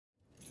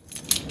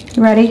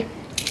You ready?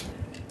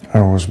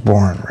 I was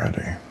born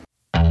ready.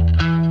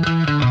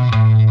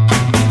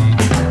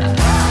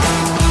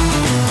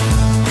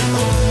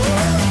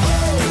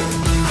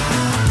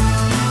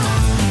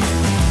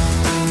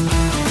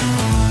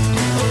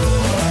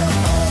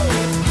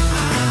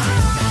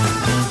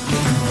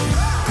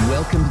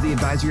 Welcome to the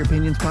Advisory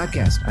Opinions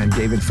Podcast. I'm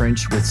David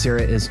French with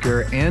Sarah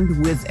Isker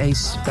and with a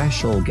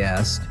special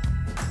guest.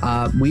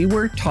 We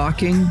were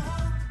talking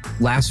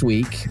last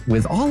week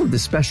with all of the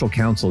special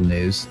counsel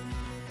news.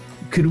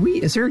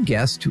 Is there a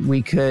guest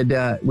we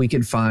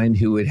could find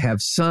who would have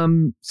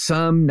some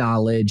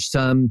knowledge,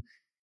 some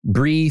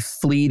brief,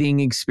 fleeting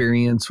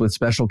experience with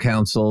special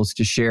counsels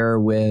to share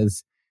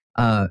with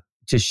our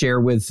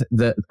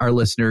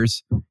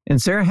listeners?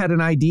 And Sarah had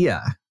an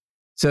idea.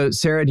 So,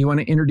 Sarah, do you want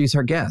to introduce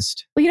our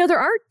guest? Well, there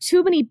aren't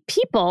too many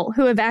people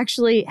who have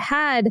actually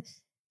had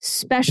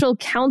special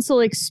counsel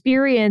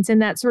experience in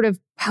that sort of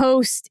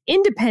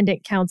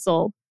post-independent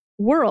counsel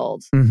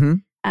world. Mm-hmm.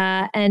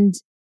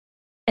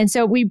 And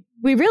so we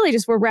really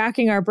just were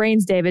racking our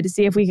brains, David, to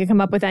see if we could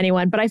come up with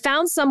anyone. But I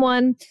found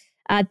someone.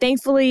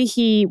 Thankfully,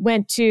 he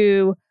went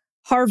to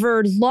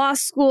Harvard Law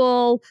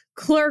School,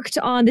 clerked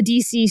on the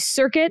D.C.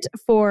 Circuit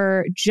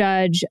for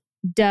Judge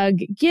Doug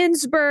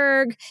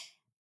Ginsburg,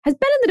 has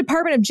been in the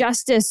Department of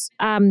Justice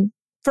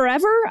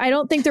forever. I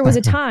don't think there was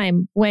a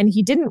time when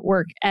he didn't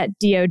work at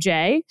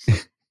DOJ.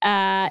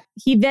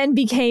 He then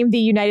became the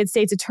United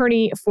States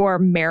Attorney for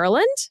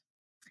Maryland.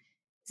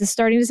 Is this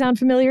starting to sound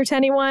familiar to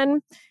anyone?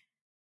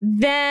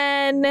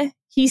 Then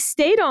he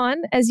stayed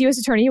on as U.S.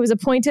 Attorney. He was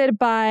appointed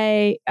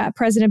by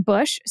President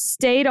Bush,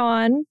 stayed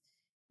on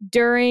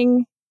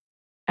during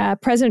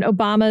President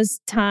Obama's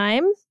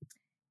time.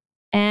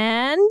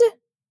 And,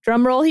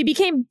 drumroll, he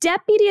became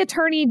Deputy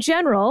Attorney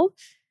General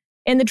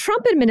in the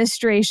Trump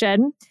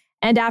administration.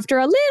 And after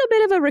a little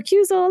bit of a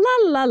recusal,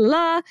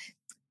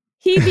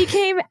 he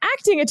became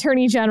acting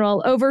Attorney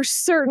General over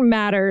certain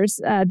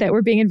matters that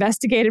were being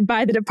investigated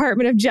by the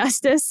Department of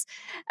Justice.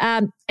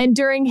 And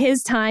during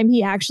his time,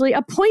 he actually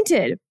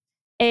appointed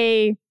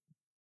a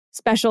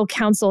special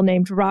counsel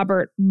named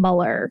Robert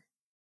Mueller.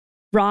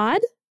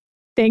 Rod,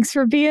 thanks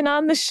for being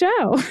on the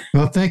show.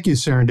 Well, thank you,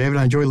 Sarah and David.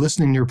 I enjoy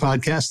listening to your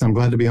podcast. I'm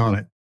glad to be on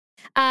it.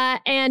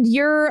 And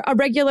you're a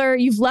regular,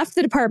 you've left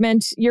the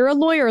department. You're a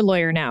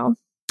lawyer now.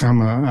 I'm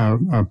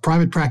a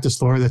private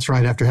practice lawyer. That's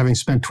right. After having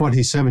spent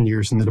 27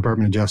 years in the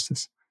Department of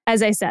Justice.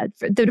 As I said,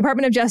 the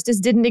Department of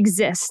Justice didn't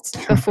exist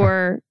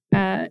before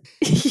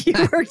you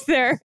worked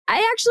there.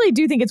 I actually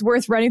do think it's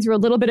worth running through a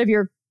little bit of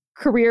your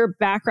career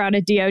background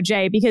at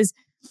DOJ because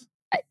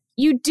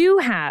you do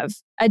have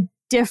a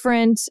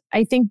different,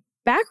 I think,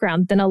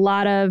 background than a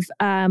lot of,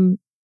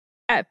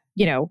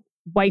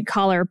 white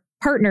collar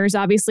partners,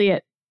 obviously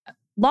at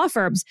law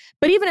firms,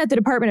 but even at the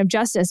Department of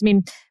Justice. I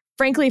mean,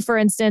 frankly, for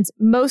instance,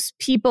 most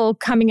people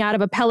coming out of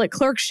appellate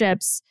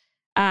clerkships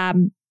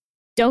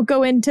don't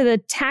go into the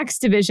tax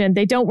division.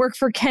 They don't work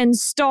for Ken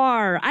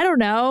Starr. I don't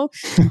know.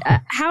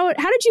 How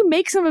did you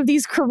make some of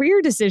these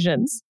career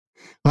decisions?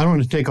 I don't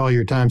want to take all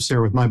your time,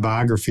 Sarah, with my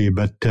biography,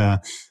 but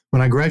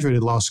when I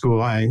graduated law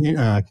school,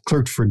 I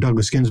clerked for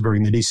Douglas Ginsburg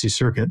in the D.C.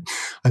 Circuit.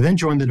 I then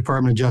joined the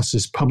Department of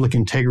Justice Public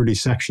Integrity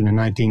Section in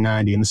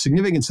 1990. And the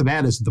significance of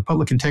that is that the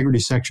Public Integrity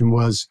Section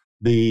was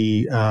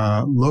the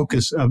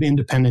locus of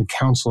independent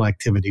counsel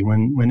activity.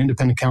 When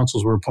independent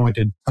counsels were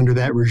appointed under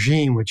that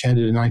regime, which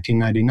ended in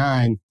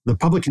 1999, the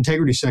Public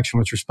Integrity Section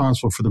was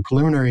responsible for the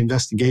preliminary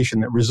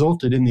investigation that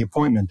resulted in the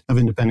appointment of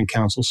independent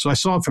counsels. So I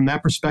saw it from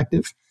that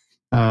perspective.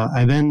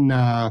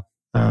 The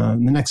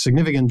next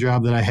significant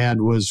job that I had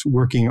was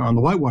working on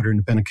the Whitewater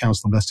Independent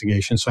Counsel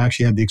investigation. So I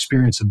actually had the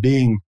experience of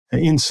being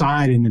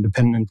inside an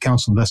independent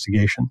counsel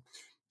investigation.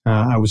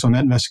 I was on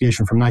that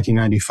investigation from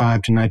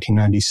 1995 to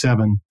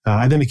 1997.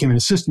 I then became an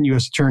assistant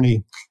U.S.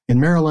 attorney in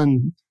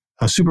Maryland,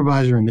 a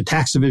supervisor in the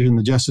tax division,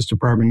 the Justice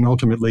Department, and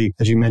ultimately,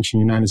 as you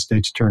mentioned, United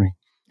States attorney.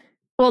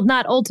 Well,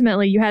 not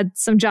ultimately. You had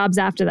some jobs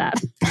after that.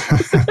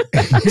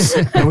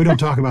 No, we don't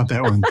talk about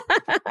that one.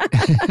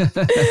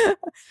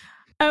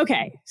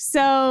 Okay,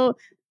 so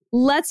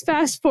let's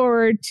fast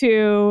forward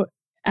to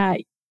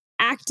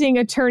acting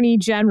Attorney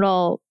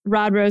General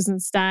Rod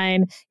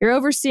Rosenstein. You're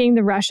overseeing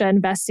the Russia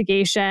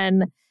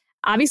investigation.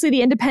 Obviously,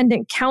 the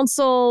independent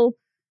counsel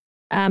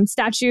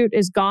statute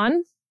is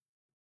gone.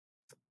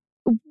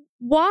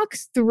 Walk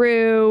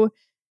through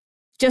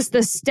just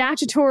the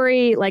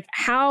statutory,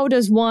 how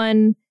does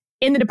one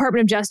in the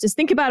Department of Justice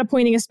think about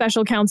appointing a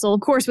special counsel,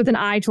 of course, with an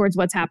eye towards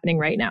what's happening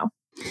right now?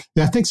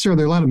 Yeah, I think, Sarah,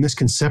 there are a lot of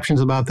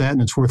misconceptions about that,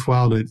 and it's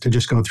worthwhile to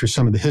just go through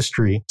some of the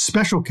history.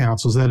 Special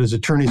counsels, that is,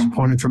 attorneys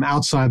appointed from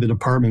outside the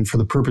department for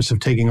the purpose of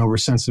taking over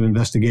sensitive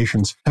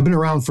investigations, have been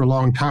around for a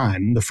long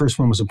time. The first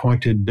one was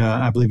appointed,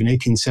 I believe, in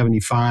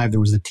 1875. There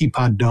was the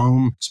Teapot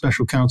Dome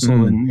special counsel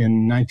in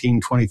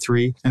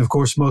 1923. And, of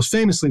course, most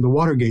famously, the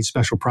Watergate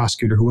special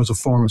prosecutor, who was a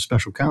former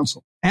special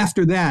counsel.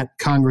 After that,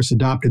 Congress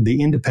adopted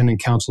the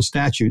independent counsel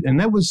statute, and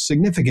that was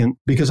significant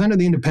because under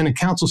the independent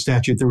counsel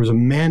statute, there was a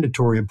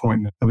mandatory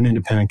appointment of an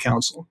independent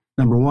counsel.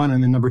 number one.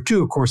 And then number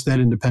two, of course, that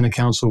independent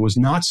counsel was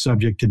not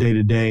subject to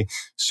day-to-day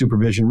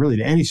supervision, really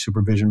to any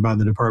supervision by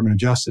the Department of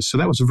Justice. So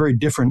that was a very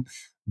different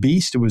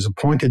beast. It was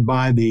appointed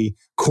by the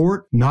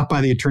court, not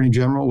by the Attorney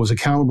General. It was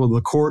accountable to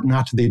the court,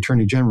 not to the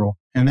Attorney General.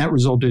 And that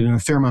resulted in a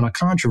fair amount of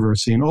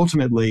controversy. And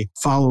ultimately,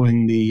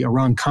 following the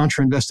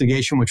Iran-Contra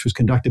investigation, which was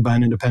conducted by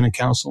an independent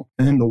counsel,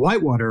 and then the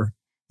Whitewater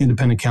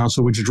independent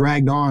counsel, which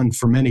dragged on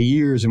for many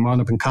years and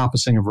wound up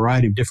encompassing a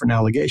variety of different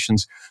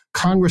allegations,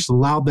 Congress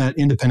allowed that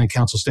independent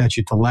counsel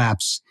statute to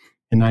lapse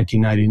in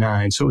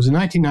 1999. So it was in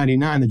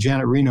 1999 that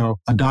Janet Reno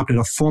adopted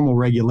a formal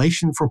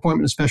regulation for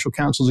appointment of special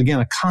counsels. Again,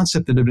 a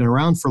concept that had been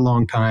around for a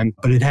long time,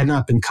 but it had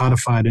not been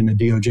codified in a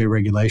DOJ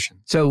regulation.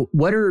 So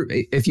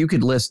if you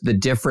could list the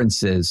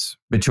differences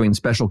between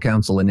special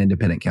counsel and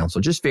independent counsel,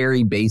 just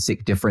very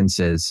basic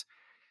differences,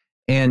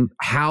 and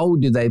how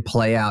do they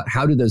play out?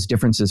 How do those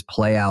differences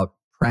play out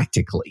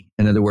practically?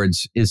 In other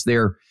words, is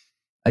there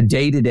a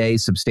day-to-day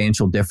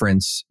substantial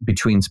difference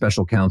between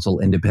special counsel,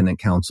 independent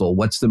counsel?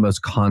 What's the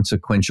most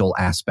consequential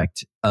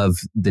aspect of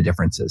the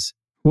differences?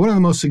 One of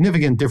the most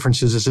significant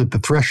differences is at the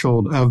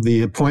threshold of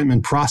the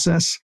appointment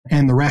process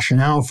and the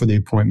rationale for the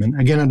appointment.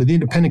 Again, under the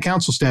independent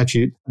counsel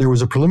statute, there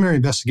was a preliminary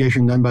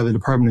investigation done by the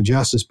Department of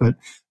Justice, but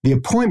the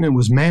appointment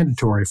was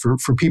mandatory for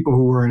people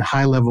who were in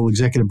high-level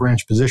executive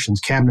branch positions,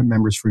 cabinet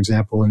members, for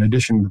example, in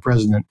addition to the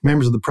president,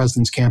 members of the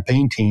president's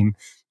campaign team.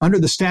 Under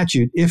the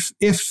statute,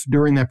 if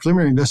during that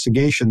preliminary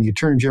investigation, the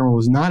Attorney General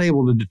was not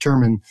able to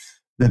determine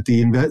that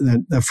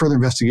the further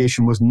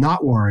investigation was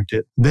not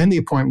warranted, then the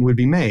appointment would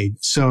be made.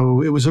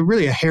 So it was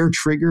really a hair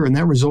trigger, and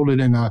that resulted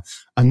in a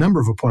number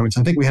of appointments.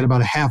 I think we had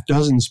about a half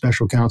dozen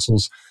special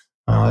counsels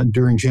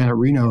during Janet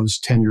Reno's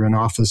tenure in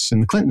office in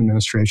the Clinton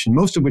administration,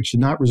 most of which did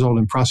not result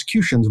in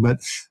prosecutions, but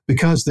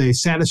because they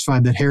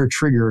satisfied that hair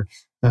trigger,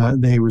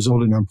 they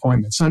resulted in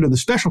appointments. Under the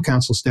special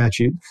counsel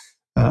statute,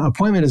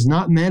 appointment is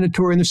not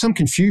mandatory, and there's some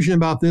confusion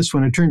about this.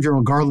 When Attorney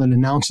General Garland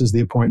announces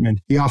the appointment,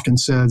 he often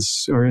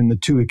says, or in the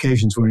two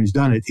occasions when he's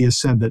done it, he has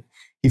said that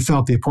he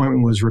felt the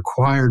appointment was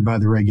required by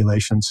the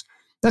regulations.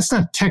 That's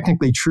not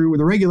technically true.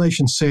 The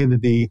regulations say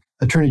that the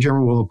Attorney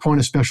General will appoint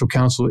a special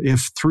counsel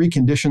if three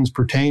conditions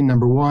pertain.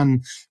 Number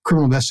one,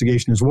 criminal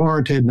investigation is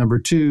warranted. Number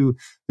two,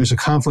 there's a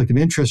conflict of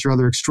interest or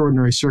other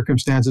extraordinary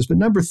circumstances. But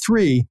number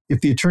three, if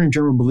the Attorney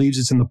General believes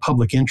it's in the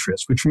public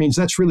interest, which means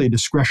that's really a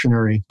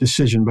discretionary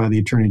decision by the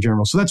Attorney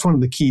General. So that's one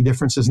of the key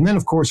differences. And then,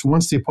 of course,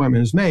 once the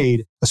appointment is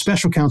made, a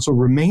special counsel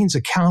remains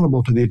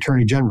accountable to the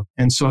Attorney General.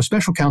 And so a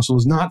special counsel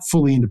is not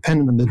fully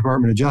independent of the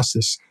Department of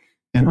Justice.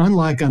 And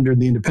unlike under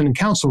the independent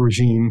counsel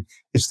regime,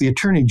 it's the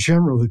Attorney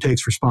General who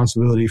takes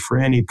responsibility for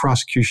any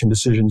prosecution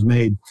decisions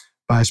made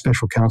by a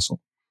special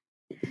counsel.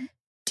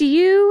 Do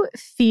you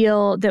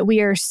feel that we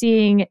are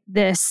seeing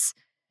this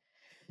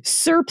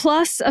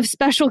surplus of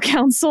special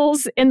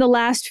counsels in the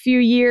last few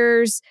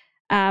years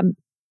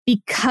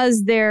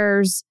because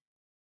there's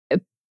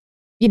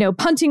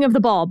punting of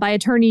the ball by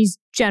attorneys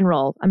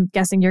general? I'm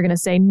guessing you're going to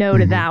say no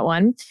to that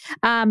one.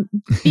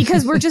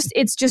 Because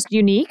it's just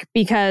unique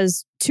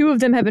because two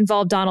of them have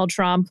involved Donald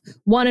Trump.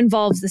 One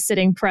involves the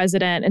sitting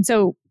president. And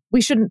so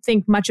we shouldn't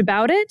think much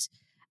about it.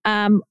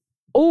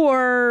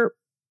 Or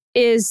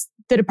is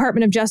the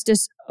Department of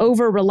Justice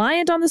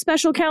over-reliant on the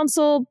special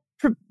counsel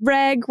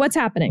reg? What's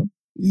happening?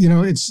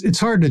 It's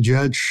hard to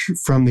judge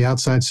from the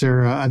outside,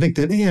 Sarah. I think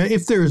that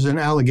if there's an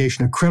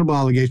allegation, a credible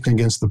allegation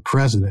against the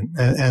president,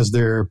 as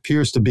there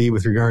appears to be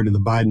with regard to the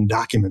Biden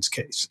documents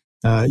case,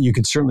 you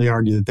could certainly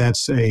argue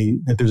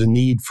that there's a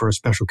need for a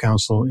special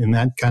counsel in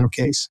that kind of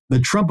case. The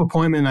Trump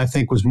appointment, I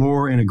think, was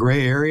more in a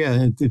gray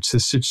area. It's a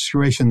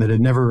situation that had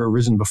never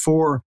arisen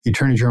before. The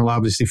Attorney General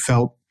obviously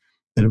felt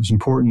that it was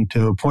important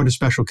to appoint a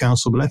special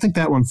counsel, but I think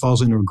that one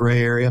falls into a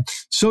gray area.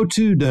 So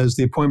too does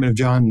the appointment of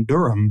John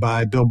Durham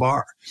by Bill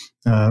Barr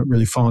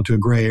really fall into a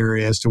gray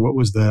area as to what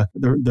was the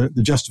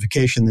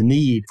justification, the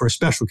need for a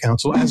special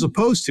counsel, as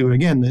opposed to,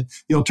 again,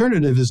 the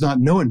alternative is not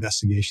no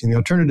investigation. The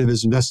alternative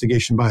is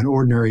investigation by an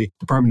ordinary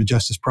Department of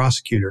Justice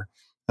prosecutor.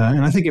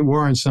 And I think it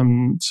warrants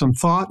some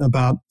thought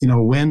about,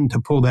 when to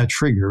pull that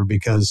trigger,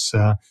 because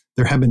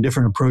there have been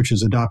different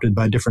approaches adopted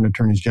by different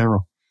attorneys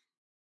general.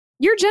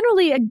 You're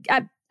generally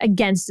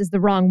against is the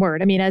wrong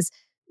word. I mean, as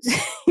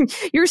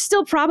you're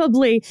still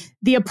probably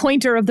the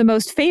appointer of the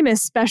most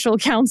famous special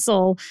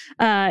counsel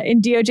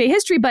in DOJ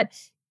history, but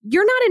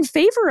you're not in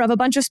favor of a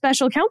bunch of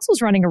special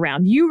counsels running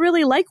around. You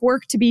really like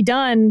work to be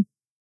done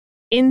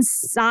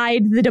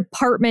inside the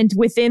department,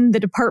 within the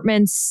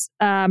department's,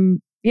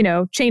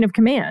 chain of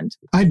command.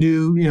 I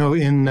do.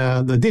 In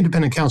the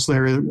independent counsel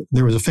area,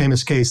 there was a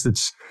famous case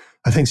that's,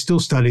 I think, still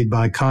studied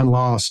by con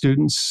law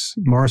students,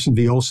 Morrison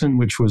v. Olson,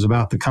 which was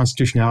about the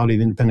constitutionality of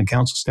the independent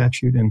counsel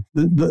statute. And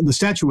the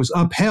statute was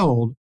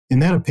upheld, in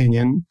that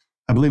opinion,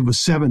 I believe it was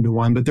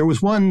 7-1, but there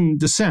was one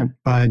dissent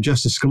by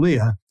Justice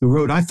Scalia who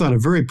wrote, I thought, a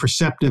very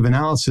perceptive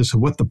analysis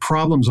of what the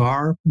problems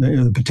are,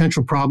 the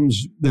potential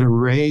problems that are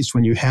raised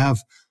when you have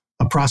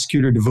a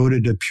prosecutor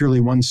devoted to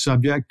purely one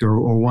subject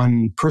or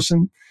one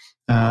person.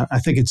 I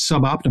think it's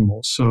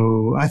suboptimal.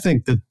 So I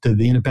think that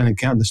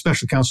the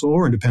special counsel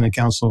or independent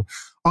counsel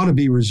ought to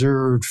be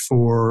reserved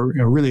for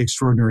really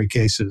extraordinary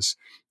cases.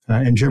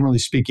 And generally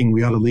speaking,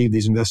 we ought to leave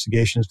these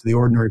investigations to the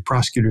ordinary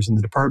prosecutors in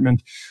the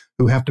department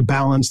who have to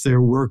balance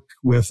their work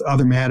with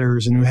other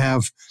matters and who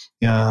have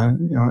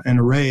an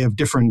array of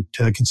different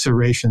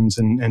considerations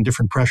and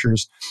different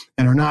pressures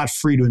and are not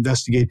free to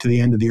investigate to the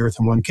end of the earth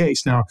in one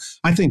case. Now,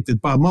 I think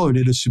that Bob Mueller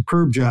did a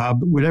superb job,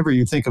 whatever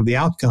you think of the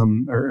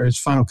outcome or his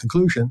final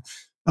conclusion,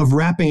 of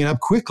wrapping it up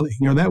quickly.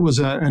 That was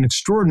an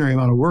extraordinary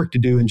amount of work to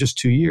do in just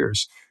 2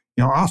 years.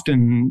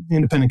 Often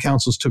independent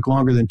counsels took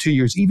longer than 2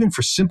 years, even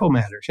for simple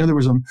matters. There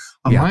was a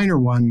minor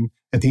one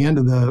at the end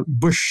of the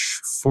Bush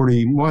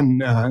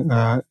 41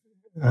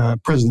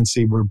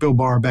 presidency where Bill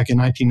Barr back in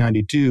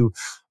 1992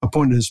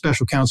 appointed a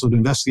special counsel to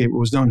investigate what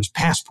was known as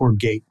Passport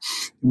Gate.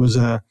 It was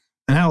an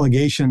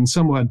allegation,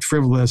 somewhat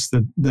frivolous,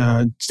 that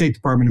the State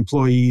Department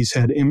employees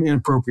had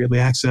inappropriately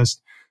accessed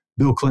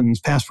Bill Clinton's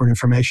passport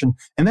information.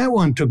 And that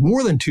one took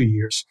more than 2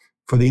 years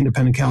for the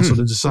independent counsel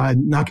to decide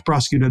not to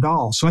prosecute at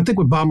all. So I think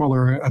what Bob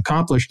Mueller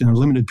accomplished in a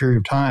limited period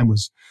of time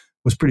was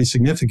pretty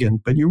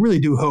significant. But you really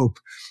do hope,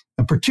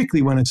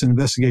 particularly when it's an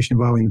investigation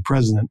involving the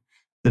president,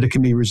 that it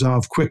can be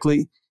resolved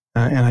quickly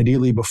and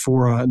ideally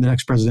before the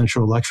next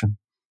presidential election.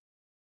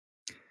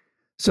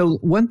 So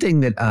one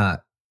thing that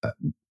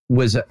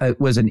was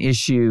an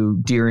issue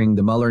during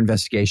the Mueller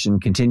investigation,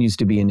 continues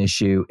to be an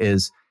issue,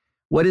 is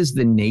what is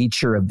the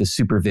nature of the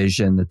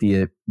supervision that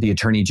the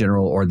Attorney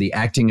General or the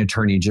acting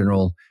Attorney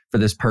General for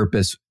this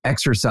purpose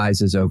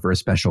exercises over a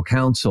special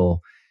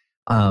counsel?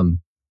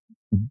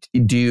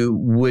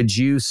 Would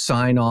you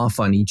sign off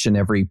on each and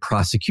every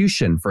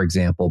prosecution, for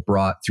example,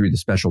 brought through the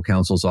special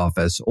counsel's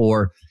office,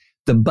 or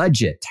the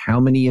budget, how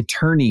many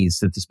attorneys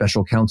that the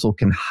special counsel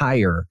can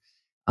hire?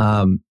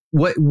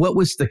 What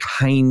is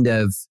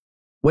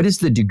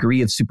the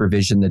degree of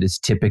supervision that is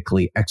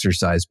typically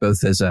exercised,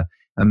 both as a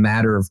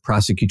matter of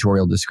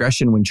prosecutorial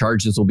discretion when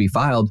charges will be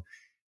filed,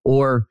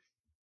 or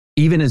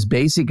even as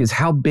basic as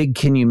how big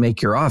can you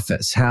make your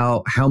office?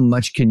 How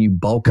much can you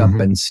bulk up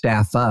and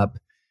staff up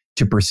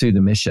to pursue the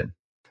mission?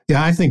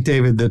 Yeah, I think,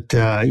 David, that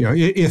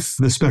if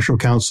the special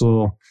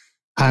counsel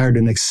hired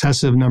an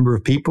excessive number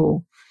of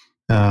people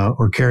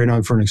or carried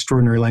on for an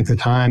extraordinary length of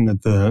time,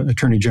 that the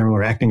Attorney General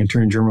or acting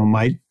Attorney General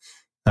might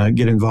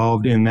get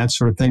involved in that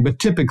sort of thing. But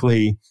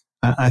typically,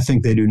 I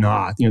think they do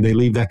not. They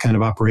leave that kind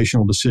of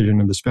operational decision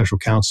to the special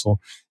counsel.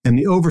 And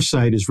the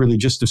oversight is really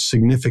just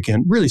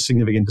really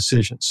significant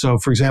decisions. So,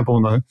 for example,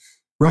 in the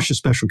Russia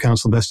special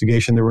counsel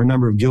investigation, there were a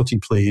number of guilty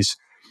pleas.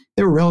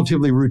 They were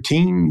relatively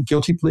routine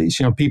guilty pleas.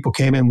 People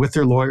came in with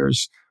their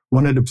lawyers,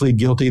 wanted to plead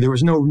guilty. There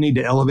was no need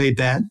to elevate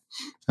that.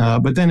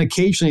 But then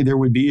occasionally there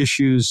would be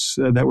issues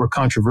that were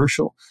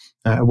controversial.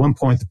 At one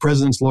point, the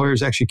president's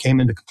lawyers actually came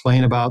in to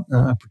complain about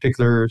a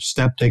particular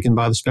step taken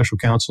by the special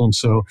counsel. And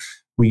so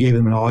we gave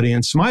them an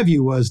audience. My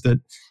view was that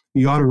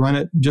you ought to run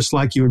it just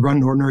like you would run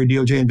an ordinary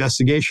DOJ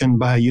investigation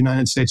by a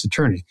United States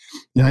attorney.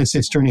 The United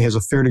States attorney has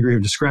a fair degree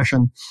of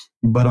discretion,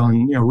 but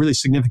on really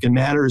significant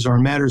matters or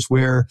on matters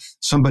where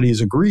somebody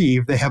is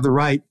aggrieved, they have the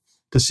right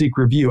to seek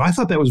review. I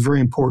thought that was very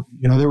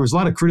important. There was a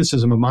lot of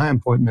criticism of my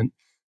appointment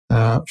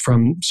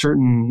from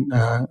certain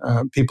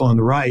people on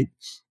the right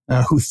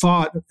who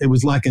thought it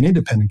was like an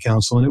independent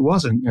counsel, and it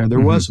wasn't. There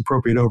was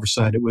appropriate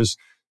oversight. It was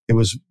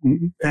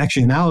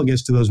actually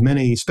analogous to those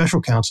many special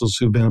counsels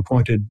who've been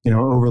appointed,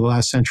 over the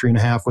last century and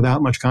a half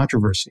without much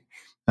controversy.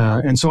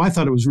 And so I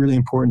thought it was really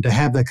important to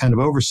have that kind of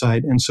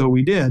oversight. And so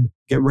we did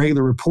get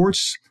regular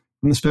reports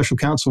from the special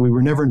counsel. We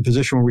were never in a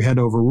position where we had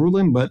to overrule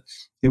him, but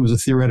it was a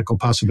theoretical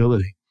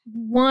possibility.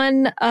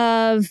 One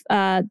of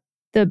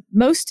the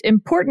most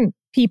important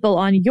people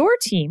on your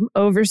team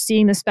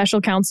overseeing the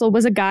special counsel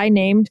was a guy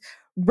named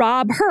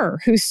Rob Hur,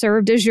 who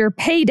served as your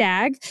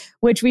PAYDAG,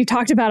 which we've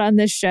talked about on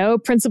this show,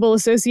 Principal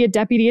Associate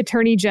Deputy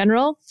Attorney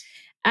General.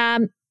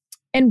 And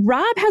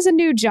Rob has a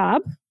new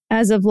job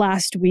as of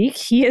last week.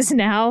 He is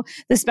now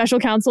the special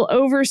counsel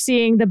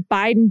overseeing the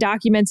Biden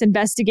documents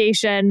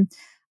investigation.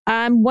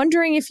 I'm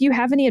wondering if you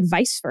have any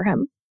advice for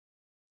him.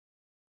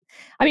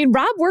 I mean,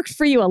 Rob worked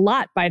for you a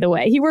lot, by the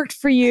way. He worked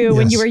for you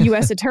when you were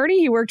U.S. Attorney.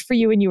 He worked for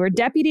you when you were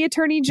Deputy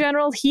Attorney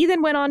General. He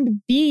then went on to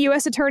be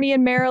U.S. Attorney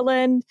in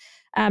Maryland.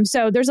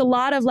 So there's a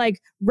lot of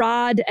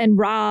Rod and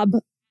Rob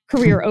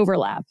career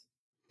overlap.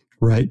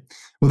 Right.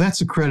 Well,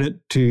 that's a credit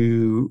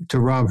to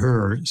Rob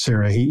Hur,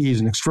 Sarah. He's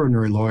an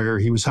extraordinary lawyer.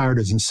 He was hired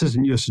as an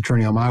assistant U.S.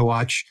 attorney on my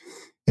watch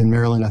in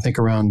Maryland, I think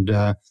around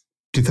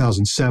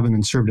 2007,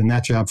 and served in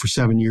that job for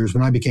 7 years.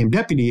 When I became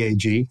deputy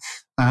AG,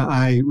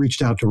 I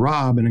reached out to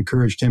Rob and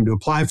encouraged him to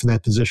apply for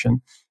that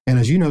position. And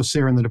as you know,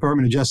 Sarah, in the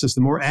Department of Justice,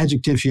 the more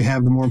adjectives you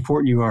have, the more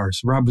important you are.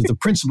 So Rob is the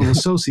principal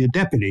associate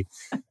deputy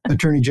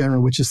attorney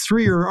general, which is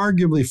 3 or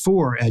arguably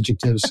 4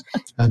 adjectives,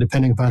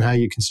 depending upon how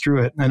you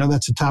construe it. And I know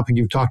that's a topic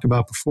you've talked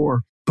about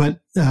before. But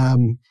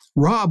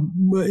Rob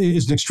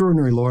is an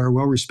extraordinary lawyer,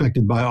 well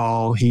respected by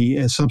all.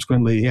 He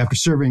subsequently, after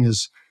serving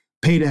as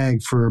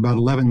PAYDAG for about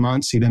 11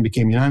 months, he then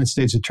became United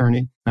States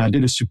attorney,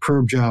 did a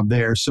superb job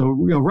there. So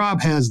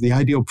Rob has the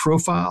ideal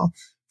profile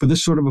for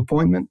this sort of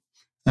appointment.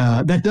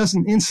 that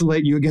doesn't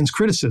insulate you against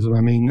criticism.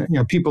 I mean,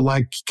 people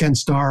like Ken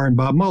Starr and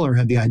Bob Mueller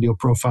had the ideal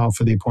profile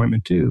for the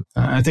appointment too.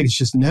 I think it's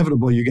just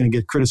inevitable you're going to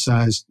get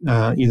criticized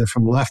either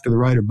from the left or the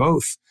right or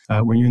both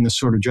when you're in this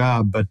sort of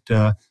job. But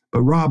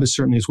Rob is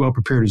certainly as well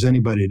prepared as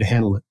anybody to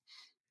handle it.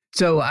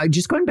 So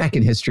just going back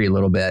in history a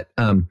little bit,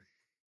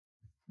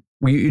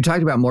 you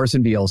talked about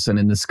Morrison v. Olson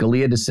and the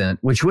Scalia dissent,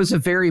 which was a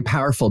very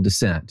powerful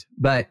dissent.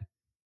 But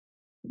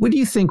what do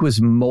you think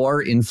was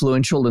more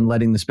influential in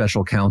letting the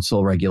special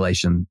counsel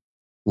regulation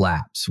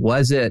lapse?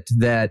 Was it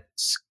that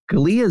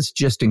Scalia's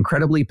just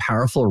incredibly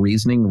powerful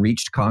reasoning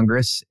reached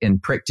Congress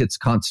and pricked its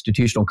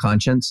constitutional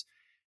conscience?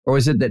 Or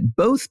was it that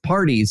both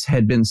parties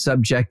had been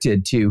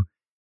subjected to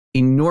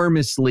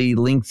enormously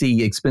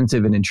lengthy,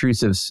 expensive, and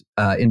intrusive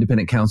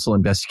independent counsel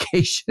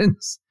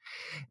investigations,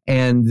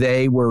 and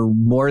they were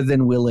more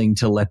than willing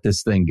to let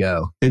this thing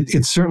go?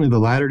 It's certainly the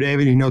latter,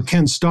 David.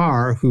 Ken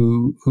Starr,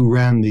 who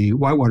ran the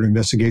Whitewater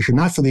investigation,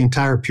 not for the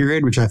entire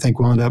period, which I think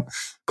wound up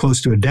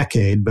close to a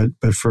decade, but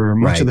for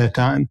much of that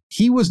time,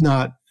 he was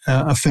not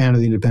a fan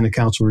of the independent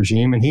counsel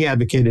regime, and he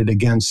advocated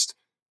against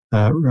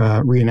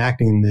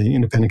reenacting the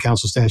independent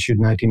counsel statute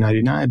in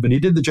 1999, but he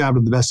did the job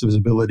to the best of his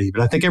ability.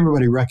 But I think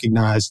everybody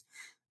recognized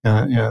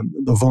the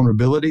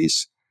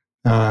vulnerabilities.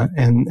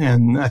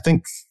 And I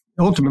think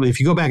ultimately, if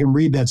you go back and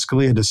read that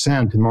Scalia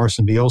dissent in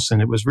Morrison v. Olson,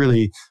 it was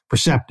really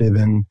perceptive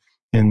and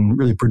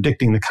really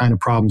predicting the kind of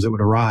problems that would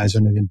arise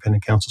under the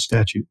independent counsel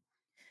statute.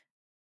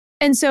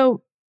 And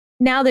so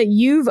now that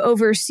you've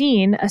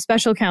overseen a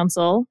special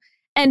counsel,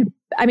 and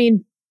I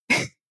mean,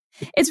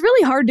 it's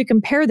really hard to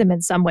compare them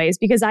in some ways,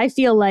 because I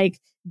feel like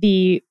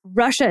the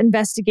Russia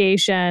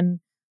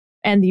investigation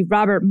and the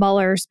Robert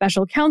Mueller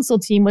special counsel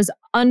team was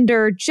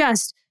under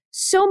just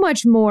so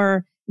much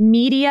more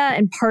media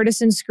and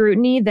partisan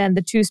scrutiny than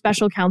the two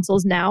special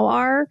counsels now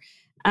are.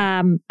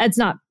 It's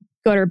not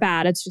good or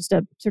bad. It's just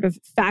a sort of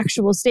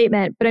factual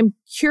statement. But I'm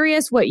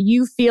curious what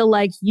you feel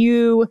like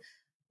you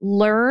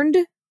learned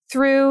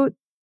through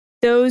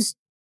those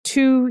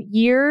 2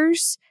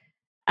 years.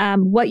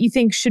 What you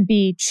think should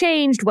be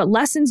changed, what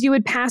lessons you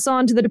would pass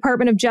on to the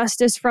Department of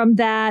Justice from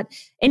that,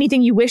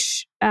 anything you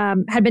wish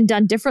had been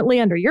done differently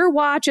under your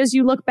watch as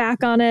you look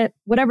back on it,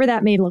 whatever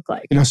that may look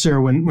like.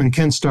 Sarah, when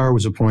Ken Starr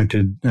was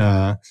appointed,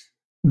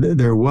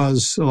 there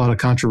was a lot of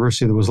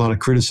controversy. There was a lot of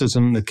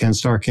criticism that Ken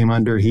Starr came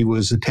under. He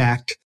was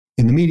attacked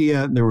in the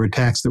media. There were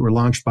attacks that were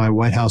launched by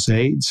White House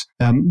aides.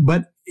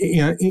 But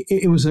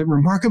it was a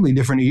remarkably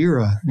different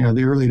era,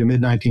 the early to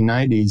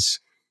mid-1990s.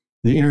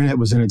 The internet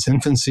was in its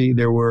infancy.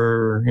 There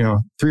were,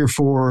 3 or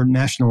 4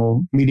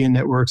 national media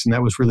networks, and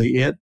that was really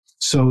it.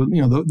 So,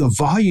 the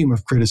volume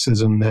of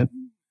criticism that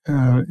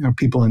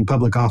people in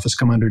public office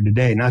come under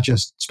today, not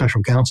just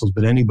special counsels,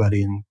 but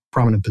anybody in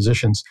prominent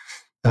positions,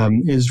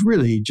 is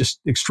really just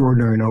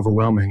extraordinary and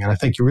overwhelming. And I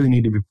think you really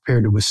need to be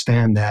prepared to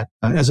withstand that.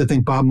 As I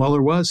think Bob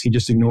Mueller was, he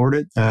just ignored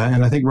it.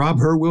 And I think Rob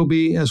Hur will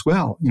be as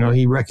well.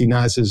 He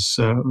recognizes,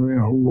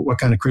 what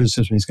kind of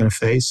criticism he's going to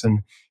face,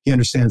 and he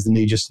understands the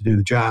need just to do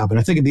the job. And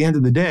I think at the end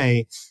of the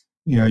day,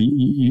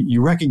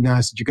 you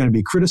recognize that you're going to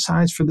be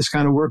criticized for this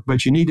kind of work,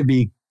 but you need to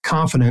be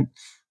confident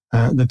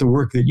that the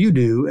work that you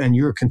do and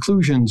your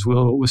conclusions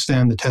will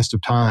withstand the test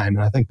of time.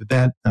 And I think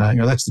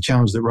that's the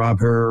challenge that Rob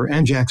Hur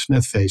and Jack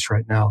Smith face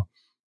right now.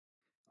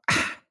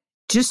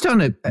 Just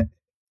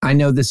I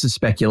know this is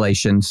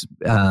speculations,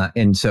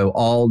 and so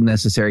all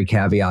necessary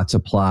caveats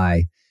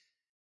apply.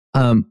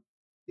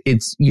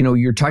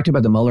 You're talking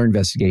about the Mueller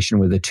investigation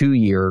with a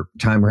 2-year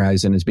time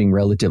horizon as being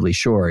relatively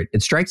short.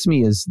 It strikes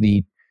me as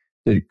the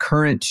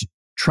current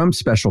Trump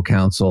special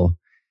counsel,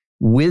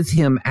 with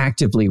him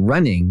actively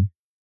running,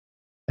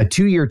 a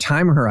 2-year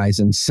time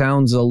horizon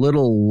sounds a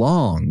little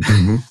long.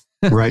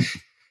 Mm-hmm. Right.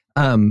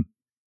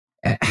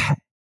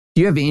 Do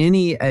you have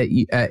any,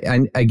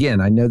 again,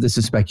 I know this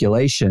is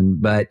speculation,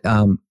 but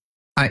I'm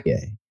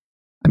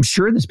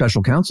sure the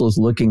special counsel is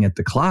looking at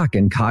the clock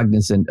and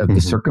cognizant of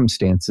the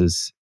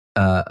circumstances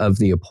of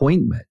the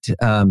appointment.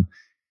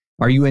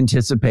 Are you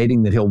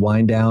anticipating that he'll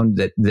wind down,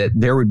 that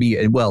there would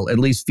be, well, at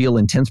least feel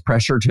intense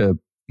pressure to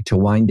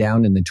wind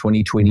down in the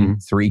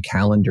 2023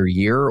 calendar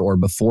year or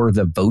before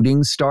the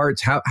voting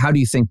starts? How do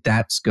you think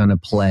that's going to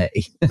play?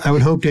 I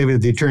would hope, David,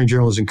 that the Attorney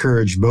General has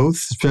encouraged both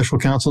special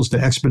counsels to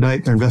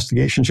expedite their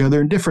investigations. They're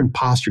in different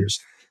postures.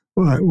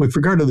 With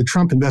regard to the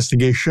Trump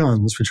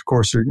investigations, which of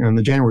course are,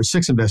 the January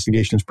 6th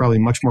investigation is probably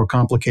much more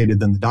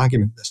complicated than the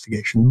document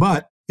investigation,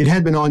 but it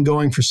had been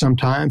ongoing for some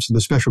time, so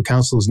the special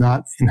counsel is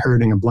not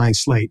inheriting a blank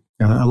slate.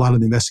 A lot of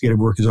the investigative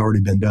work has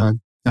already been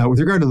done. With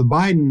regard to the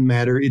Biden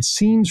matter, it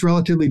seems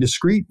relatively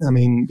discreet. I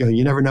mean,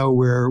 you never know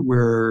where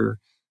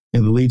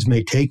the leads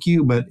may take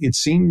you, but it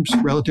seems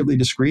relatively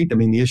discreet. I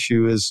mean, the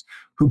issue is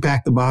who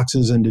packed the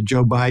boxes, and did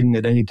Joe Biden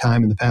at any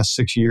time in the past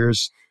 6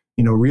 years,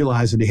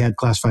 realize that he had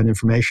classified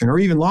information, or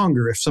even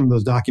longer if some of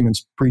those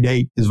documents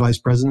predate his vice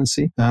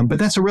presidency. But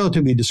that's a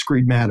relatively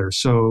discreet matter.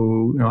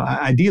 So,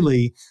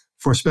 ideally,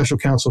 for a special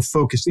counsel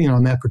focused in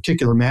on that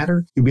particular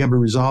matter, you'll be able to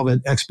resolve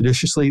it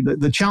expeditiously.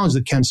 The challenge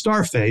that Ken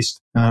Starr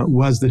faced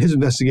was that his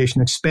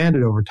investigation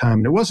expanded over time,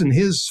 and it wasn't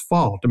his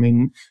fault. I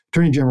mean,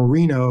 Attorney General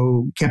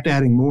Reno kept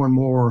adding more and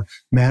more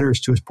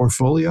matters to his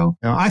portfolio.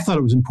 Now, I thought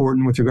it was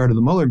important with regard to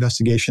the Mueller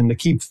investigation to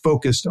keep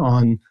focused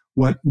on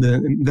what the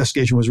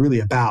investigation was really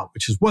about,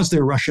 which is, was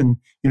there Russian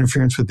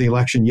interference with the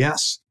election?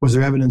 Yes. Was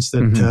there evidence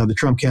that the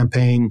Trump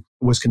campaign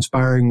was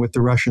conspiring with the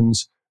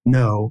Russians?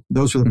 No.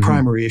 Those were the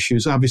primary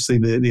issues. Obviously,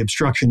 the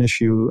obstruction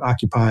issue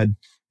occupied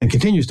and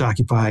continues to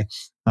occupy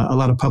a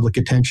lot of public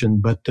attention.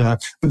 But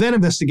that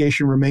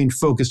investigation remained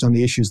focused on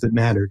the issues that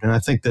mattered. And I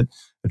think that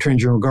Attorney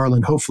General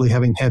Garland, hopefully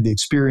having had the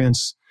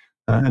experience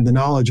and the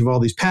knowledge of all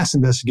these past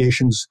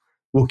investigations,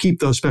 will keep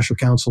those special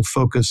counsel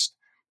focused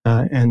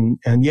and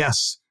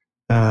yes,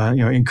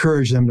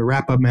 encourage them to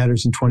wrap up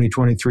matters in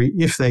 2023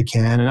 if they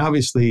can. And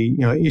obviously,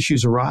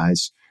 issues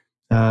arise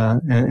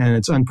and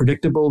it's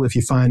unpredictable. If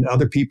you find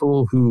other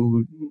people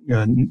who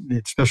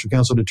special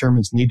counsel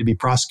determines need to be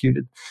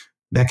prosecuted,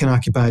 that can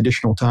occupy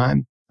additional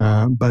time.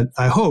 But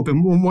I hope,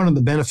 and one of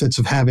the benefits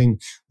of having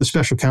the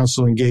special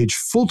counsel engage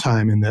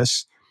full-time in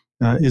this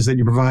is that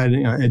you provide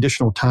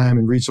additional time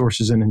and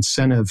resources and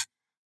incentive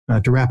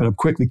to wrap it up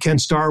quickly. Ken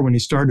Starr, when he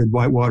started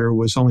Whitewater,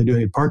 was only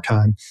doing it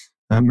part-time.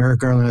 Merrick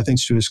Garland, I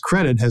think, to his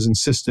credit, has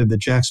insisted that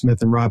Jack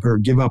Smith and Rob Hur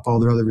give up all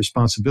their other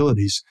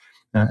responsibilities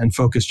and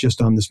focus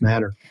just on this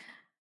matter.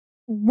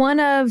 One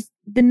of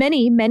the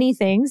many, many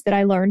things that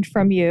I learned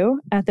from you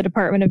at the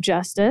Department of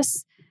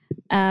Justice,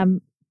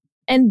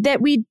 and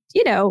that we,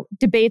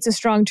 debate's a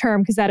strong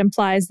term because that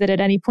implies that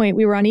at any point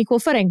we were on equal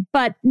footing.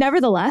 But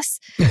nevertheless,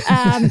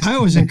 I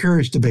always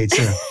encourage debate,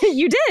 Sarah.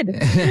 You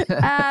did.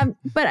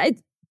 But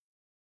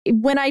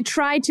when I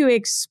try to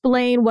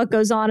explain what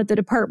goes on at the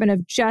Department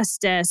of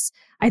Justice,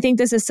 I think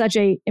this is such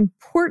an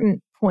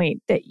important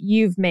point that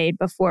you've made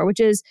before, which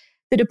is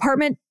the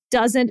department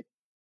doesn't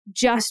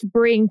just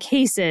bring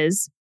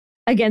cases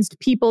against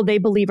people they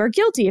believe are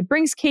guilty. It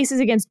brings cases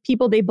against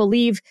people they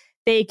believe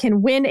they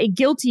can win a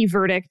guilty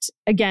verdict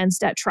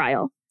against at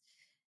trial.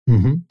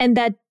 And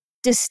that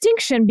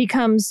distinction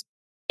becomes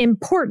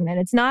important, and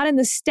it's not in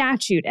the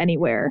statute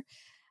anywhere.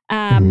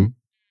 And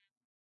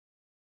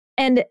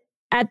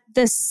at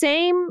the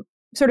same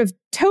sort of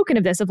token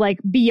of this, of like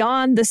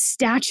beyond the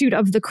statute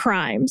of the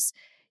crimes,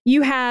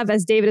 you have,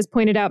 as David has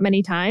pointed out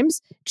many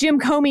times, Jim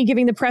Comey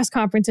giving the press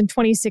conference in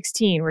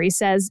 2016 where he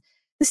says,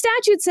 the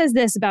statute says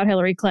this about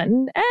Hillary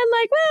Clinton, and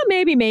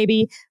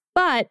maybe.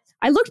 But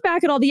I looked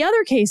back at all the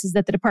other cases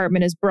that the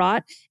department has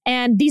brought,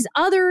 and these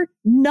other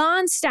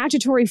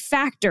non-statutory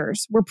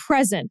factors were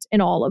present in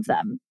all of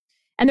them,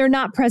 and they're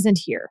not present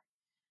here.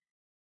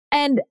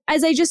 And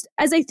as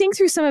I think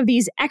through some of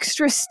these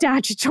extra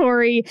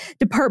statutory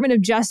Department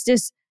of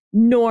Justice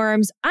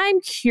norms, I'm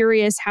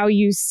curious how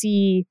you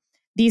see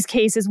these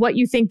cases, what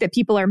you think that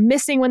people are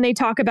missing when they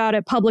talk about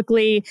it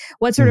publicly,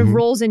 what sort of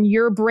rolls in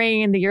your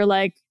brain that you're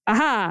like,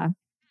 aha,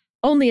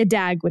 only a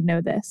DAG would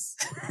know this.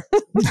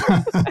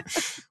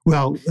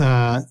 Well,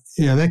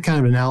 that kind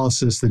of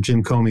analysis that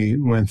Jim Comey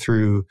went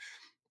through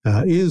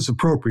is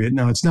appropriate.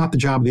 Now, it's not the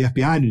job of the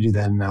FBI to do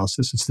that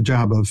analysis. It's the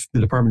job of the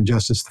Department of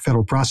Justice, the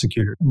federal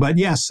prosecutor. But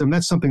yes, and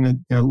that's something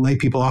that lay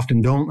people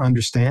often don't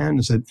understand,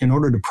 is that in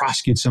order to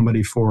prosecute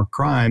somebody for a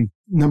crime,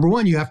 number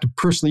one, you have to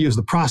personally, as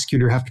the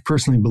prosecutor, have to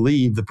personally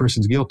believe the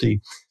person's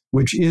guilty,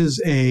 which is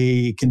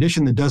a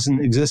condition that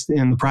doesn't exist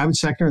in the private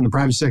sector. In the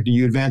private sector,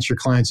 you advance your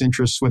client's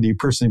interests whether you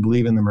personally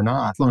believe in them or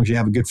not, as long as you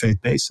have a good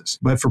faith basis.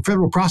 But for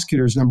federal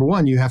prosecutors, number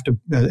one, you have to,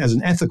 as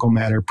an ethical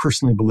matter,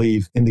 personally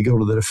believe in the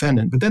guilt of the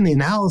defendant. But then the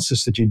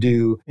analysis that you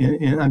do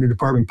under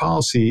department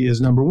policy is,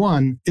 number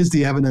one, is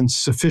the evidence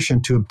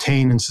sufficient to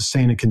obtain and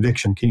sustain a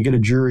conviction? Can you get a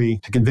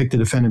jury to convict a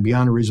defendant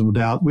beyond a reasonable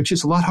doubt, which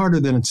is a lot harder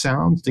than it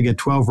sounds, to get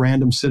 12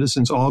 random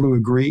citizens all to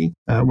agree.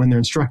 When they're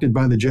instructed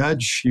by the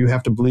judge, you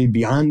have to believe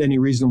beyond any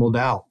reasonable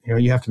doubt.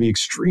 You have to be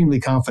extremely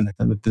confident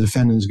that the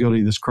defendant is guilty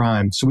of this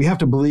crime. So we have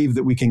to believe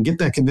that we can get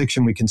that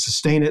conviction, we can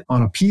sustain it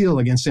on appeal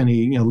against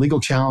any legal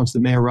challenge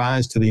that may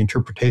arise to the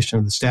interpretation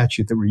of the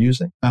statute that we're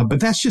using. But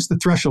that's just the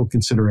threshold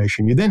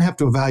consideration. You then have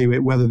to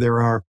evaluate whether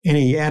there are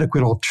any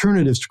adequate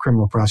alternatives to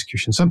criminal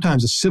prosecution.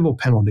 Sometimes a civil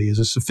penalty is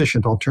a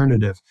sufficient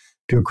alternative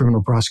to a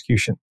criminal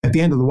prosecution. At the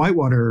end of the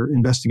Whitewater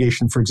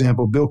investigation, for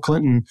example, Bill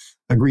Clinton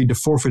agreed to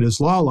forfeit his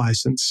law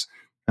license,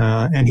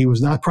 and he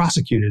was not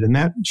prosecuted. And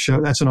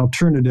that's an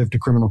alternative to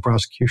criminal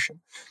prosecution.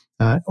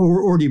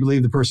 Or do you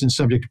believe the person is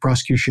subject to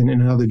prosecution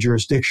in another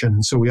jurisdiction?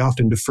 And so we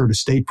often defer to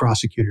state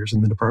prosecutors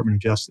in the Department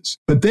of Justice.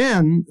 But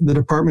then the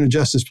Department of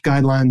Justice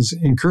guidelines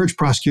encourage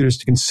prosecutors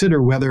to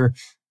consider whether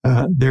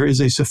there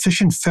is a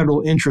sufficient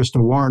federal interest to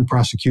warrant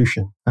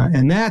prosecution.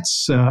 And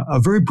that's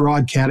a very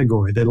broad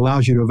category that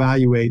allows you to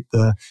evaluate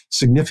the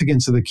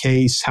significance of the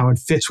case, how it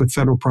fits with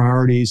federal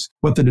priorities,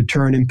 what the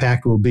deterrent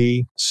impact will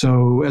be.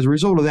 So as a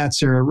result of that,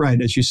 Sarah, right,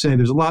 as you say,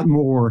 there's a lot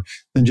more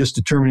than just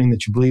determining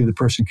that you believe the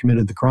person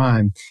committed the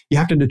crime. You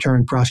have to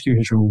determine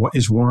prosecution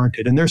is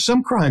warranted. And there's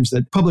some crimes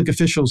that public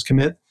officials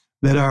commit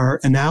that are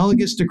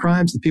analogous to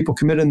crimes that people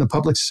commit in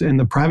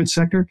the private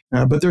sector,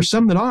 but there's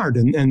some that aren't.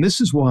 And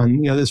this is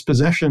one, this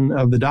possession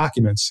of the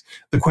documents,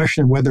 the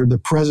question of whether the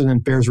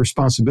president bears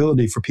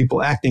responsibility for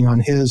people acting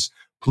on his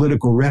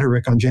political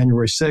rhetoric on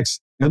January 6th.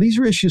 Now, these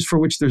are issues for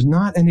which there's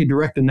not any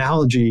direct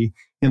analogy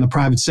in the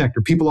private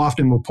sector. People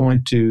often will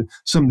point to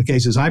some of the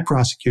cases I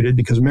prosecuted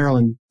because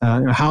Maryland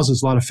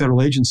houses a lot of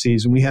federal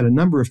agencies, and we had a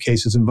number of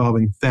cases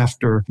involving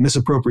theft or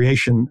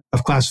misappropriation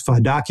of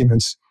classified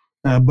documents.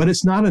 But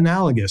it's not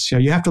analogous.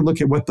 You have to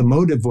look at what the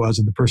motive was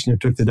of the person who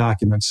took the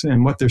documents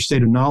and what their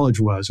state of knowledge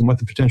was and what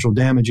the potential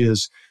damage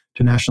is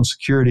to national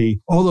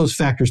security. All those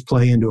factors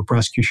play into a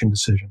prosecution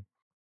decision.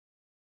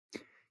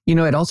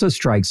 It also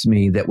strikes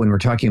me that when we're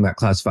talking about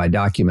classified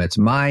documents,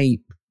 my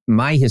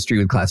history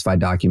with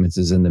classified documents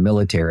is in the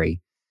military,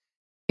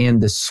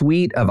 and the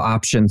suite of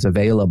options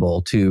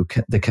available to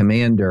the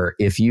commander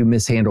if you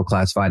mishandle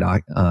classified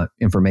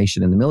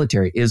information in the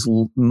military is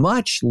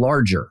much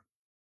larger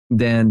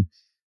than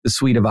the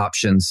suite of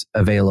options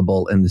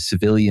available in the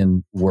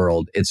civilian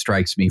world. It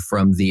strikes me,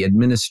 from the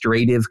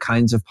administrative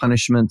kinds of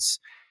punishments,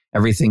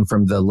 everything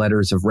from the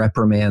letters of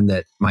reprimand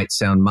that might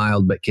sound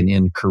mild but can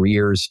end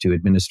careers, to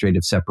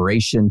administrative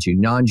separation, to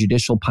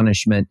non-judicial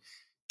punishment,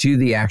 to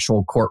the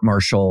actual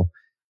court-martial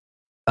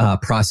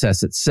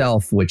process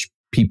itself, which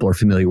people are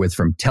familiar with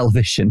from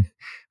television,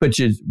 but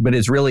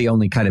is really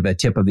only kind of a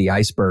tip of the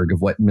iceberg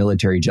of what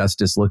military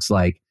justice looks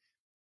like.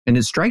 And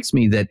it strikes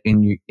me that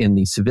in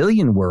the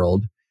civilian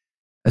world,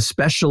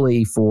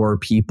 especially for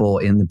people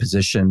in the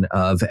position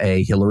of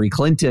a Hillary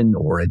Clinton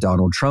or a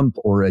Donald Trump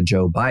or a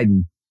Joe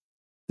Biden,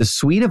 the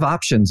suite of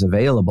options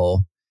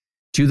available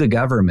to the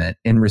government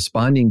in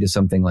responding to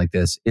something like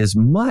this is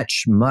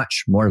much,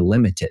 much more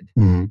limited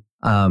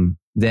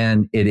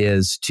than it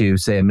is to,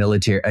 say,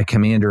 a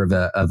commander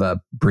of a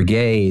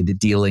brigade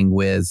dealing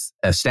with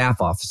a staff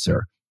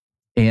officer.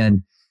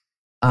 And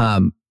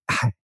I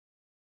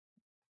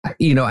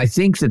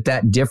think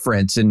that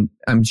difference, and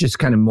I'm just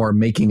kind of more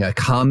making a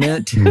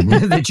comment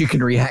that you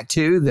can react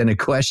to than a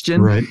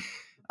question. Right.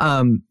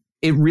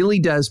 It really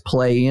does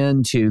play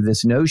into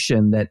this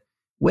notion that,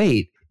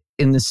 wait,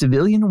 in the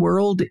civilian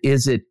world,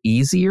 is it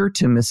easier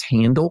to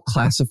mishandle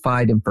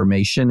classified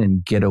information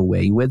and get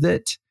away with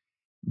it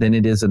than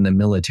it is in the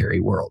military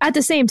world? At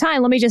the same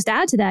time, let me just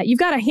add to that. You've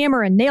got a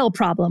hammer and nail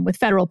problem with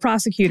federal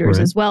prosecutors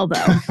as well,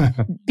 though.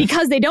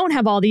 Because they don't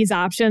have all these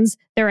options,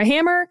 they're a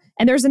hammer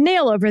and there's a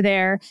nail over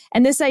there.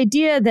 And this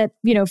idea that,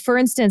 for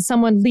instance,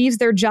 someone leaves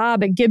their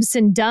job at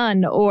Gibson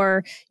Dunn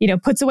or,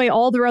 puts away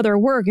all their other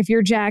work if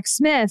you're Jack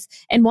Smith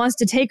and wants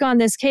to take on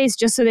this case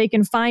just so they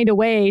can find a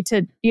way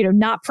to,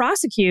 not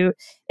prosecute,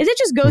 it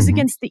just goes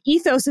against the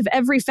ethos of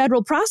every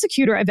federal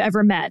prosecutor I've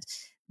ever met.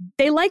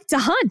 They like to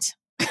hunt.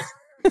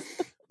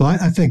 Well,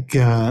 I think,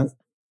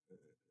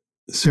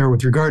 Sarah,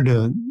 with regard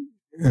to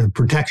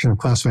protection of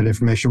classified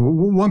information,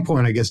 one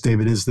point, I guess,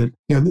 David, is that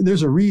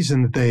there's a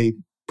reason that they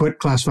put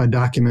classified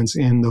documents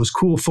in those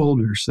cool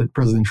folders that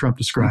President Trump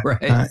described.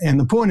 Right. And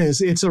the point is,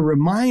 it's a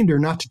reminder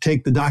not to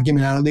take the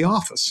document out of the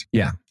office.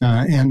 Yeah.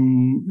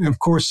 And of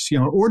course,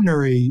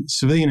 ordinary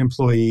civilian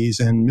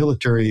employees and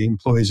military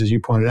employees, as you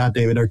pointed out,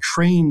 David, are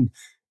trained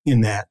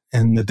in that,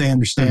 and that they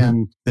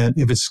understand that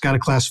if it's got a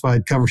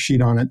classified cover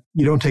sheet on it,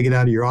 you don't take it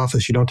out of your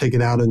office. You don't take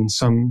it out in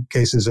some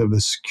cases of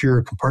a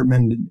secure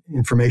compartmented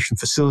information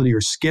facility, or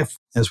SCIF,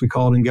 as we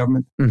call it in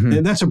government.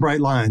 And that's a bright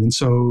line. And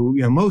so,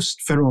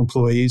 most federal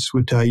employees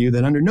would tell you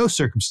that under no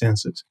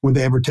circumstances would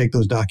they ever take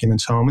those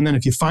documents home. And then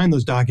if you find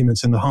those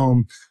documents in the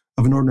home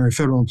of an ordinary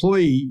federal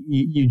employee,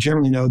 you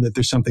generally know that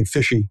there's something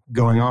fishy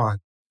going on.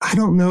 I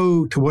don't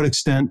know to what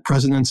extent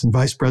presidents and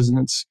vice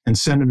presidents and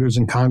senators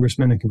and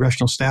congressmen and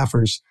congressional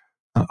staffers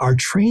are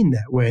trained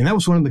that way. And that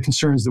was one of the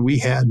concerns that we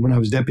had when I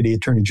was Deputy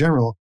Attorney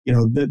General,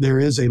 that there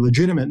is a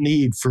legitimate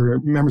need for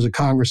members of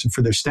Congress and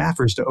for their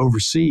staffers to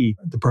oversee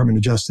Department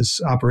of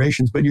Justice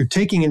operations. But you're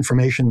taking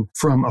information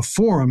from a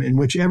forum in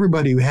which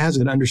everybody who has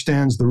it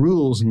understands the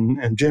rules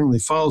and generally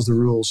follows the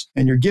rules.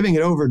 And you're giving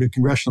it over to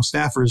congressional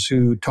staffers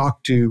who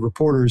talk to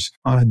reporters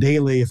on a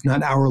daily, if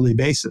not hourly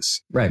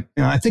basis. Right.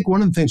 I think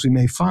one of the things we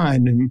may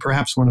find, and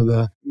perhaps one of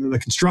the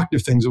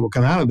constructive things that will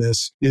come out of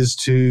this, is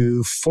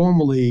to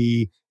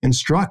formally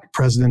instruct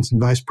presidents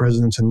and vice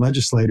presidents and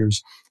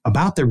legislators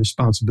about their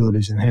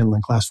responsibilities in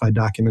handling classified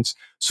documents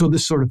so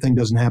this sort of thing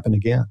doesn't happen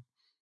again.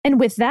 And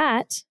with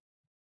that,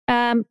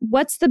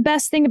 what's the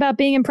best thing about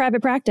being in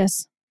private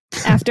practice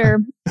after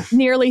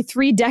nearly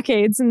 3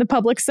 decades in the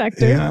public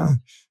sector?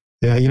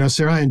 Yeah,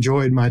 Sarah, I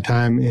enjoyed my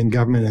time in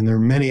government, and there are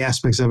many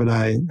aspects of it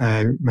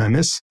I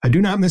miss. I do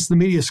not miss the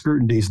media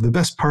scrutinies. The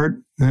best part,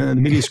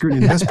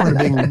 the best part of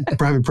being in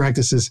private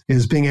practice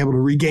is being able to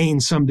regain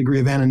some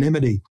degree of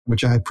anonymity,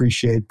 which I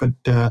appreciate. But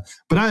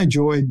I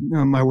enjoyed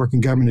my work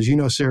in government, as you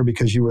know, Sarah,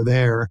 because you were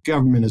there.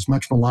 Government is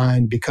much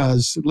maligned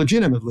because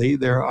legitimately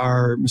there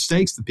are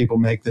mistakes that people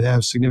make that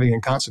have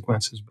significant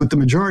consequences. But the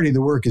majority of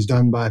the work is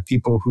done by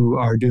people who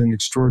are doing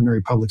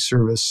extraordinary public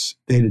service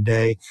day to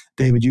day.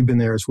 David, you've been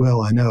there as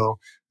well, I know.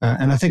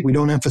 And I think we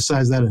don't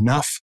emphasize that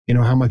enough,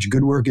 how much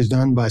good work is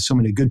done by so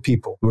many good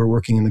people who are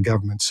working in the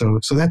government. So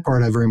that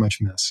part I very much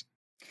miss.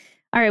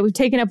 All right, we've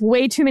taken up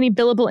way too many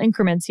billable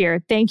increments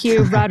here. Thank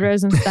you, Rod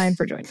Rosenstein,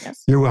 for joining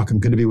us. You're welcome.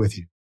 Good to be with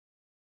you.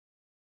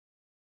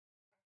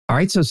 All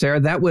right, so Sarah,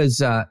 that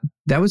was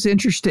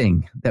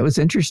interesting. That was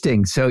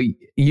interesting. So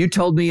you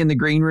told me in the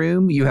green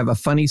room you have a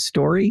funny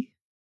story.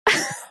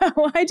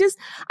 Well,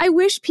 I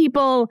wish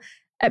people,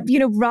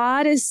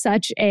 Rod is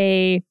such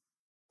a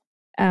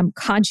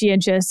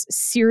conscientious,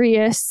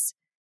 serious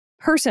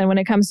person when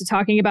it comes to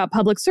talking about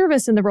public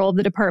service and the role of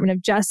the Department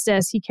of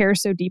Justice. He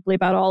cares so deeply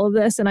about all of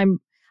this, and I'm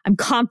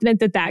confident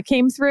that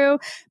came through.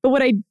 But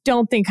what I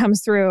don't think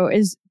comes through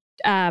is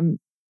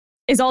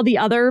all the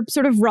other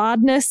sort of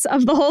Rodness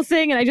of the whole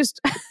thing. And I just,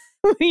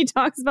 when he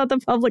talks about the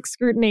public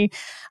scrutiny,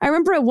 I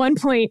remember at one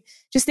point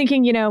just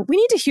thinking, we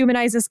need to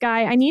humanize this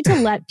guy. I need to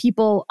let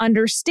people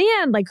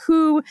understand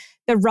who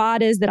the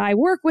Rod is that I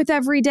work with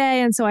every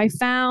day. And so I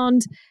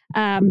found,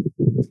 a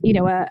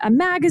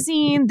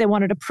magazine that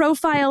wanted to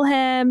profile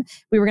him.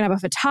 We were going to have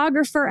a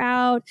photographer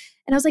out.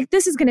 And I was like,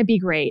 this is going to be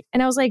great.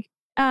 And I was like,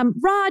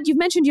 Rod, you've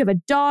mentioned you have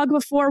a dog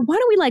before. Why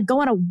don't we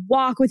go on a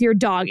walk with your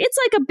dog? It's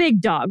like a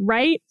big dog,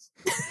 right?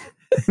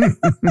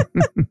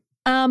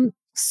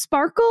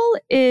 Sparkle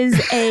is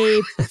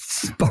a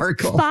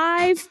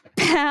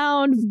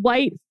 5-pound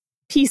white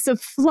piece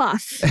of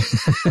fluff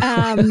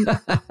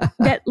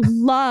that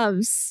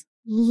loves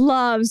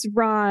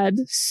Rod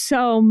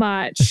so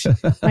much.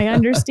 My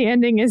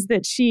understanding is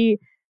that she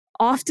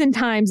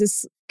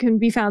oftentimes can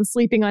be found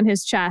sleeping on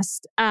his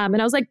chest. And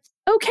I was like,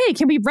 okay,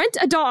 can we rent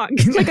a dog?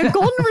 Like a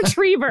golden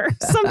retriever,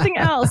 something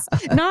else,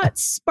 not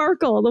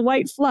Sparkle, the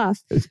white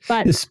fluff.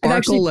 But is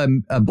Sparkle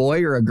a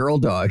boy or a girl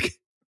dog?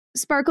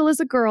 Sparkle is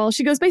a girl.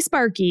 She goes by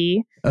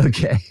Sparky.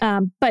 Okay.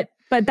 But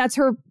that's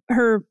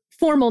her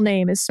formal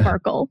name is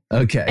Sparkle.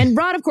 Okay. And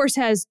Rod, of course,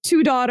 has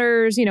 2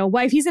 daughters,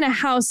 wife. He's in a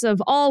house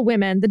of all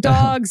women. The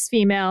dog's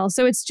female.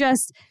 So it's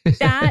just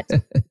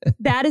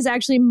that is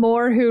actually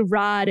more who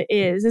Rod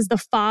is the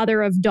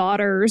father of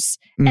daughters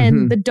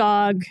and the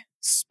dog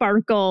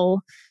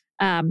Sparkle.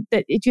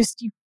 That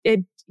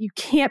you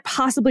can't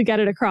possibly get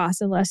it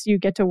across unless you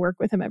get to work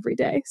with him every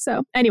day.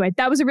 So anyway,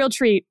 that was a real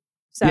treat.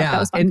 So that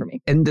was fun for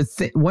me. And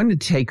the one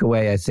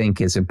takeaway I think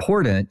is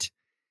important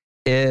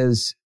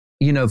is,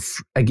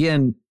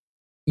 again,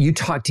 you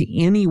talk to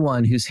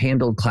anyone who's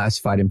handled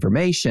classified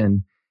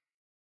information,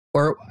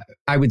 or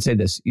I would say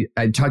this,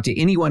 I talk to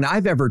anyone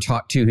I've ever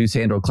talked to who's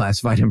handled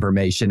classified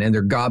information, and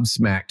they're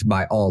gobsmacked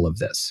by all of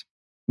this,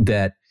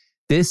 that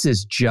this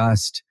is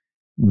just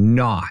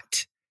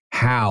not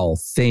how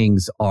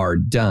things are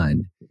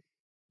done.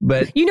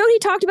 But he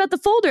talked about the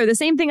folder, the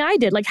same thing I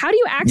did. How do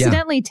you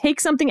accidentally take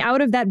something out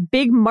of that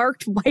big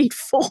marked white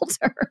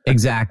folder?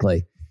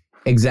 Exactly.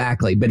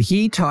 But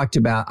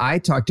I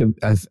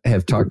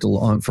have talked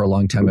for a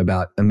long time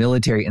about a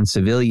military and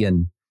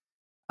civilian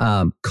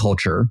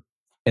culture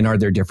and are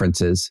there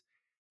differences.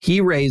 He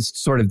raised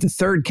sort of the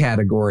third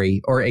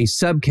category or a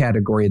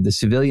subcategory of the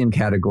civilian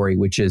category,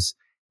 which is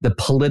the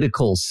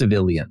political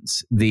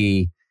civilians,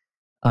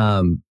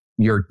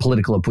 your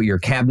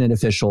cabinet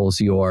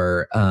officials,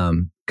 your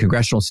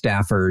congressional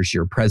staffers,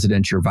 your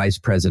presidents, your vice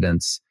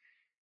presidents.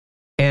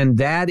 And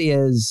that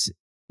is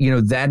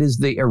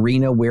the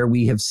arena where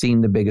we have seen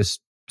the biggest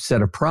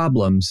set of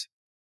problems.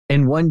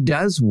 And one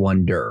does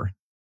wonder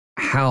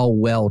how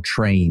well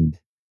trained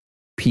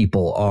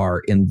people are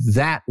in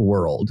that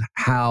world,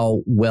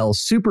 how well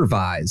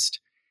supervised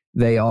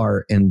they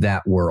are in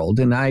that world.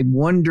 And I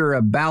wonder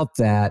about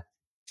that.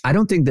 I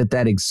don't think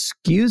that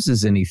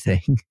excuses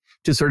anything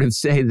to sort of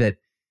say that,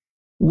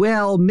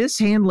 well,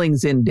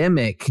 mishandling's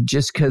endemic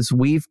just because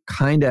we've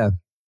kind of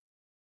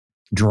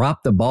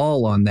dropped the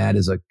ball on that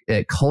as a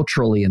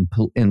culturally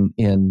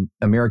in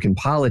American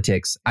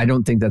politics. I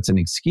don't think that's an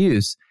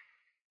excuse.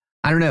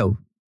 I don't know.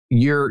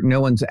 No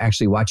one's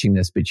actually watching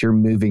this, but you're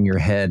moving your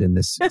head in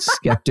this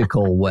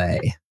skeptical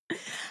way.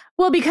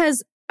 Well,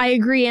 because I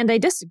agree and I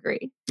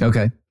disagree.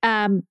 Okay.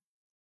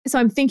 So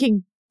I'm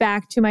thinking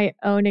back to my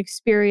own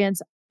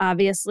experience,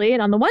 obviously.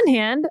 And on the one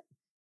hand,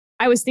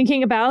 I was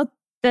thinking about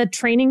the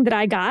training that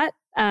I got.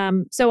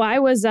 So I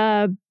was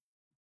a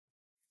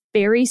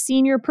very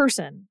senior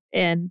person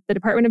in the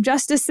Department of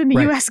Justice in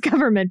the U.S.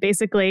 government,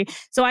 basically.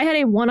 So I had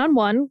a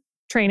one-on-one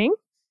training.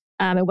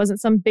 It wasn't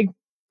some big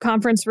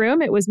conference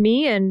room. It was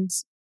me and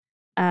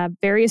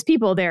various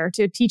people there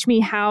to teach me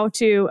how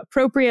to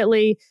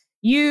appropriately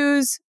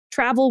use,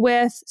 travel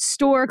with,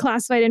 store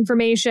classified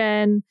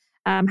information,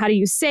 how to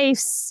use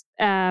safes.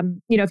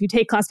 If you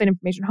take classified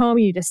information home,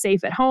 you need a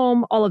safe at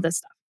home, all of this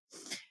stuff.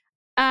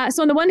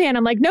 So on the one hand,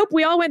 I'm like, nope,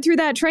 we all went through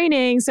that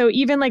training. So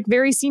even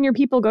very senior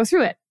people go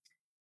through it.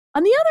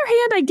 On the other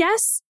hand, I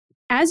guess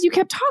as you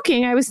kept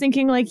talking, I was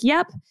thinking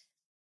yep.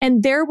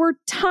 And there were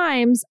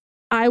times,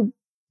 I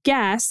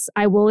guess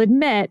I will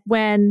admit,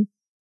 when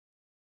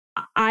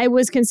I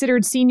was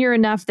considered senior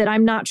enough that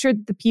I'm not sure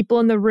that the people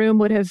in the room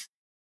would have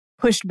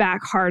pushed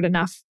back hard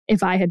enough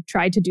if I had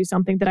tried to do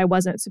something that I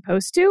wasn't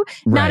supposed to.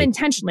 Not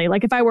intentionally.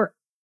 If I were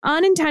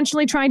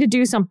unintentionally trying to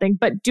do something,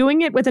 but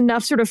doing it with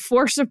enough sort of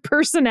force of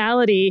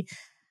personality,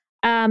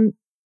 I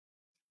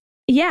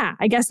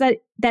guess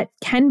that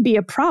can be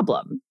a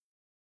problem.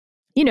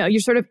 You're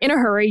sort of in a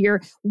hurry,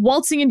 you're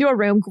waltzing into a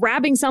room,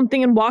 grabbing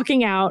something and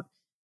walking out.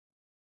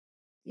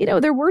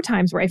 There were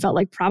times where I felt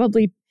like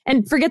probably,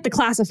 and forget the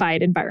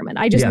classified environment,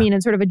 I just mean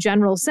in sort of a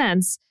general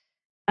sense.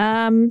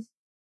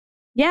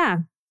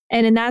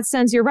 And in that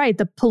sense, you're right.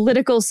 The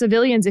political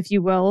civilians, if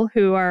you will,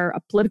 who are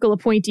political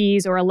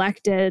appointees or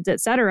elected, et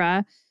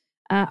cetera,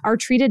 are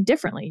treated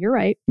differently. You're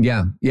right.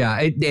 Yeah.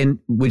 And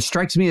which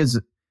strikes me as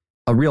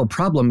a real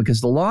problem because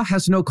the law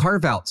has no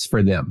carve-outs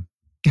for them.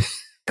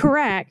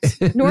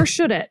 Correct. Nor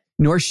should it.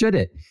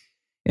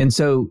 And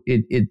so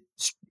it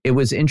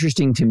was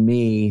interesting to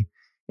me,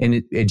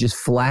 and it just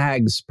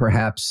flags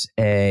perhaps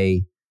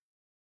a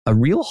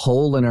real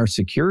hole in our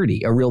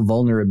security, a real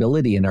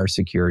vulnerability in our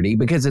security,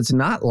 because it's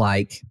not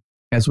like,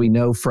 as we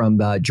know from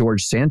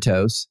George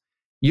Santos,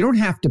 you don't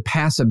have to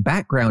pass a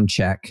background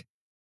check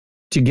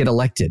to get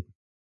elected,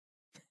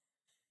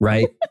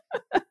 right?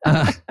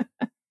 Now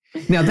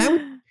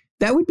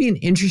that would be an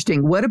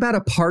interesting. What about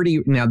a party?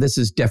 Now this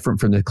is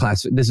different from the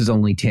class. This is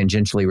only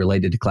tangentially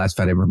related to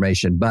classified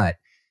information, but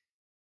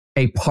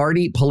a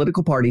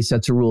political party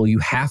sets a rule. You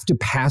have to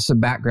pass a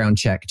background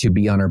check to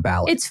be on our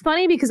ballot. It's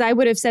funny because I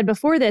would have said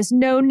before this,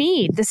 no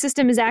need. The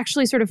system is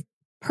actually sort of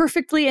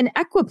perfectly in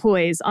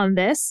equipoise on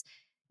this.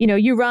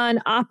 You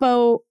run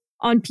oppo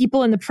on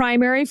people in the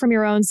primary from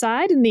your own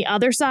side, and the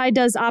other side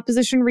does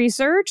opposition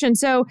research. And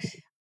so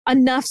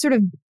enough sort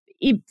of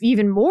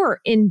even more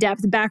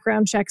in-depth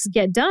background checks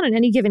get done on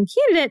any given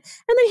candidate.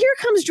 And then here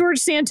comes George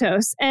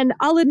Santos. And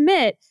I'll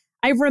admit,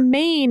 I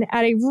remain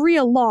at a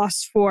real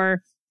loss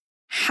for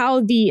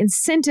how the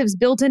incentives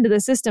built into the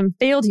system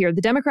failed here.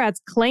 The Democrats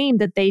claimed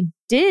that they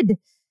did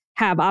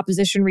have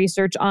opposition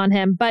research on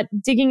him, but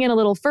digging in a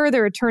little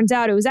further, it turns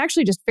out it was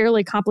actually just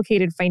fairly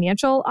complicated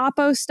financial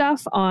oppo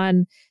stuff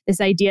on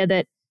this idea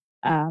that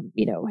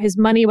his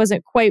money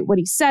wasn't quite what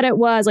he said it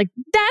was. Like,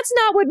 that's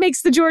not what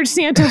makes the George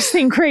Santos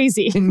thing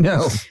crazy.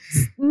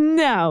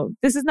 No,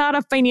 this is not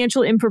a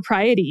financial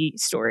impropriety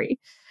story.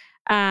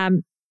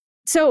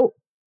 So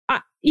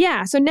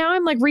now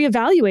I'm like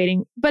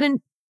reevaluating, but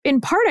in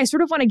part, I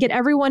sort of want to get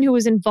everyone who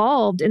was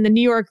involved in the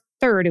New York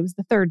 3rd. It was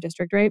the 3rd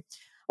district, right?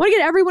 I want to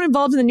get everyone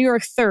involved in the New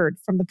York 3rd,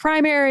 from the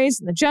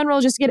primaries and the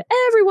general, just to get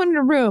everyone in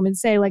a room and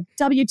say, like,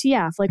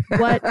 WTF, like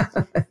what?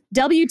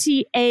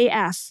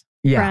 WTAF,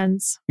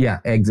 friends. Yeah,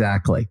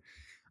 exactly.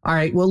 All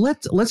right, well,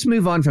 let's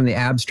move on from the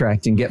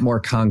abstract and get more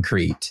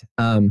concrete.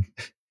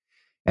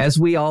 As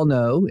we all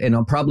know,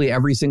 and probably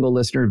every single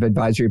listener of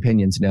Advisory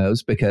Opinions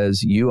knows,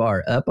 because you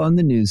are up on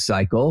the news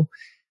cycle,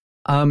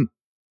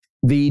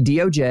 the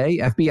DOJ,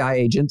 FBI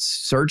agents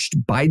searched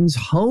Biden's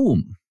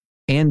home.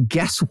 And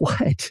guess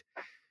what?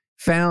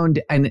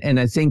 Found, and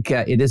I think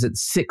it isn't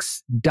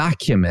 6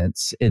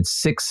 documents, it's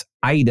 6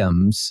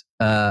 items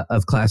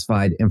of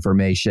classified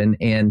information.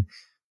 And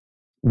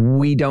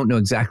we don't know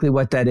exactly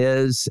what that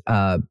is.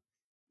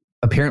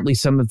 Apparently,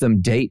 some of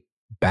them date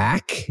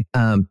back,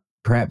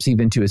 perhaps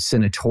even to his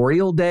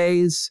senatorial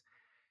days.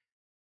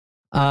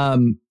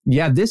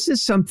 This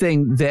is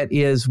something that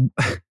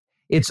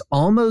it's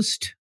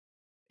almost,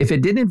 if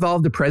it didn't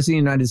involve the president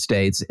of the United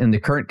States in the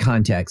current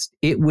context,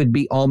 it would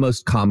be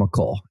almost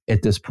comical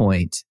at this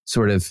point,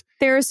 sort of.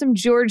 There is some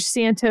George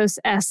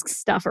Santos-esque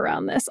stuff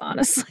around this,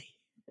 honestly.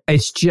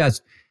 It's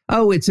just,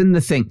 it's in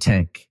the think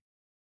tank.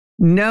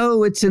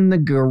 No, it's in the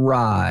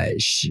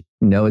garage.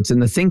 No, it's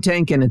in the think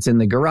tank, and it's in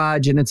the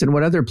garage, and it's in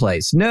what other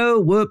place?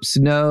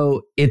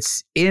 No,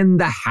 it's in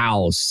the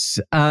house.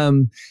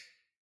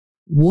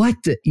 What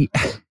the?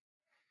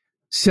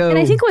 So, and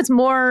I think what's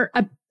more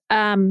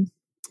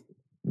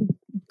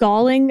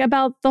galling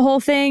about the whole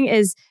thing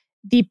is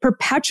the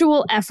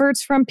perpetual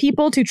efforts from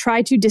people to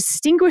try to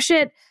distinguish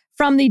it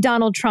from the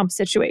Donald Trump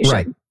situation.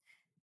 Right.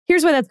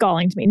 Here's why that's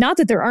galling to me. Not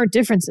that there aren't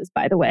differences,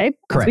 by the way,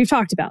 as we've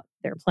talked about.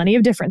 There are plenty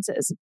of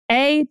differences.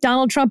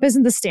 Donald Trump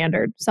isn't the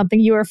standard, something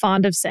you are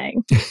fond of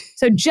saying.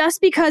 So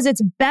just because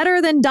it's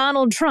better than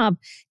Donald Trump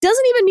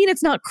doesn't even mean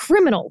it's not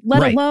criminal,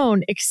 let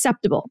alone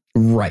acceptable.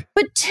 Right.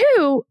 But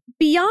 2,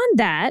 beyond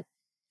that,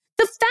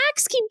 the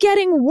facts keep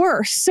getting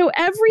worse. So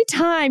every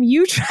time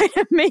you try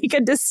to make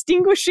a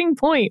distinguishing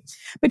point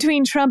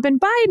between Trump and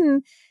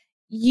Biden,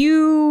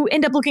 you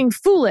end up looking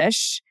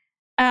foolish.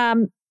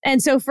 And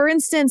so, for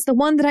instance, the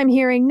one that I'm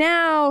hearing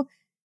now,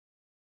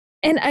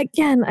 and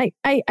again,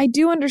 I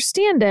do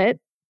understand it,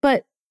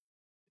 but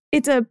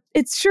it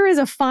sure is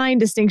a fine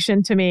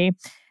distinction to me.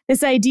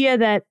 This idea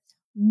that,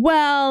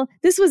 well,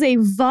 this was a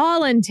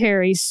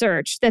voluntary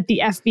search that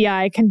the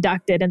FBI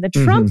conducted, and the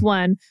Trump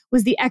one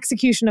was the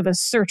execution of a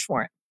search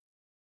warrant.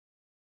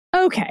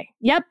 Okay,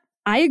 yep,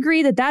 I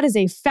agree that is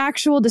a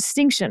factual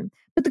distinction.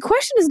 But the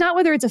question is not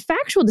whether it's a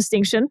factual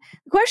distinction.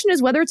 The question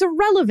is whether it's a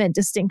relevant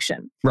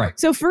distinction. Right.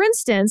 So, for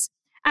instance,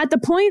 at the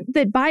point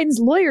that Biden's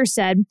lawyer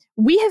said,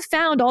 we have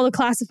found all the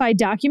classified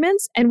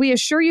documents, and we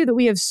assure you that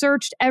we have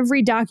searched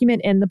every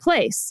document in the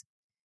place.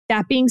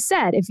 That being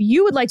said, if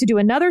you would like to do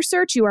another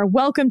search, you are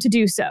welcome to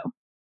do so.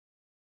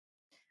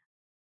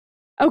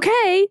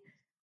 Okay,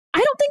 I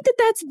don't think that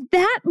that's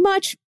that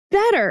much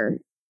better.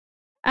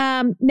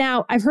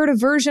 Now, I've heard a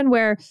version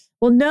where,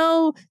 well,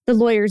 no, the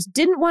lawyers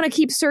didn't want to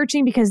keep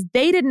searching because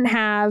they didn't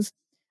have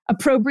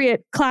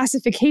appropriate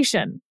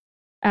classification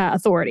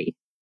authority.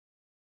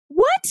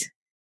 What?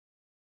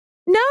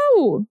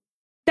 No,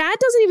 that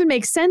doesn't even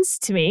make sense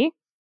to me.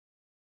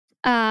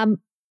 I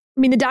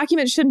mean, the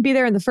document shouldn't be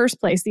there in the first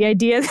place. The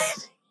idea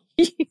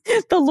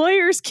that the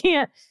lawyers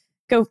can't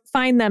go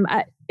find them,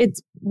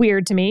 it's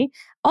weird to me.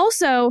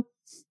 Also,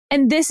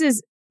 and this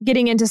is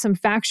getting into some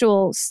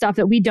factual stuff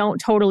that we don't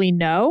totally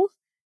know,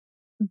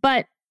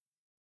 but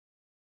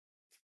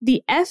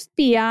the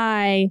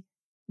FBI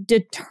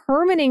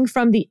determining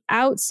from the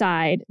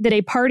outside that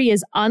a party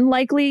is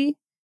unlikely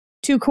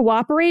to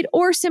cooperate,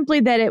 or simply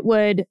that it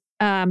would,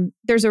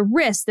 there's a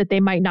risk that they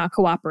might not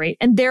cooperate,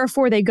 and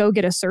therefore they go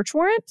get a search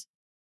warrant.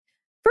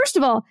 First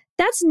of all,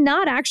 that's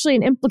not actually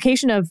an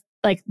implication of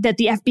like that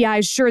the FBI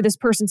is sure this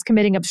person's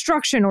committing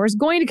obstruction or is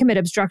going to commit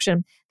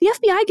obstruction. The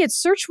FBI gets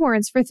search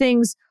warrants for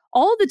things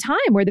all the time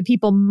where the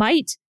people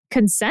might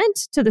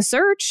consent to the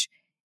search.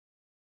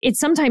 It's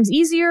sometimes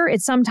easier.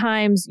 It's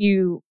sometimes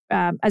you,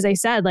 as I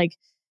said, like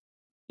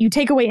you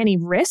take away any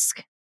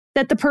risk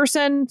that the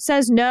person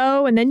says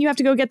no, and then you have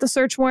to go get the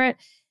search warrant.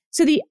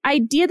 So the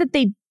idea that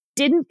they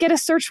didn't get a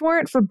search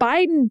warrant for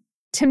Biden,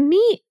 to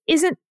me,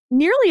 isn't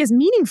nearly as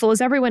meaningful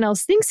as everyone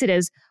else thinks it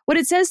is. What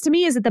it says to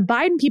me is that the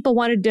Biden people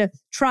wanted to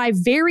try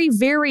very,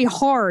 very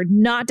hard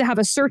not to have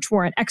a search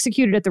warrant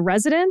executed at the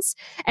residence,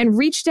 and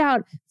reached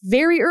out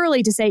very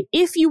early to say,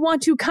 if you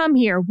want to come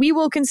here, we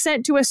will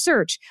consent to a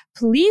search.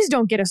 Please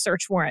don't get a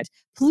search warrant.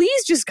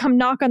 Please just come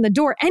knock on the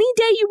door any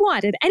day you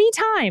want, at any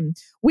time.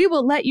 We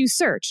will let you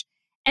search.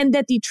 And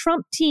that the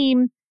Trump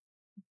team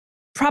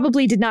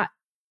probably did not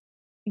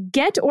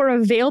get or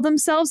avail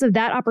themselves of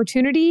that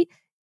opportunity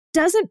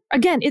doesn't,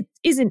 again,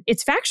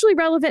 it's factually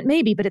relevant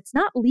maybe, but it's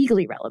not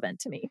legally relevant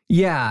to me.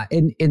 Yeah.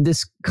 And in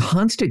this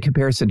constant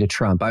comparison to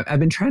Trump, I've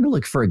been trying to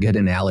look for a good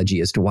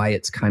analogy as to why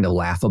it's kind of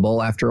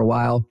laughable after a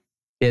while.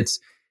 It's,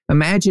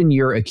 imagine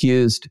you're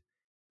accused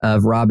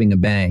of robbing a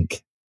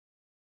bank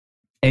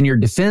and your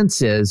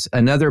defense is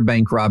another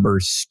bank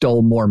robber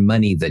stole more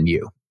money than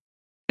you.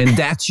 And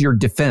that's your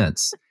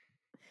defense.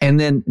 And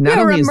then not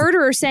or only a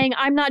murderer saying,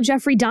 I'm not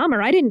Jeffrey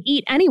Dahmer. I didn't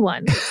eat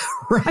anyone.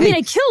 Right. I mean,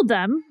 I killed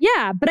them.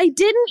 Yeah, but I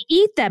didn't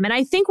eat them. And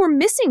I think we're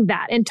missing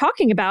that in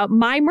talking about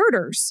my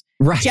murders.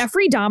 Right.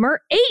 Jeffrey Dahmer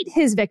ate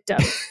his victim.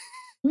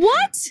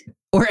 What?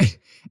 Or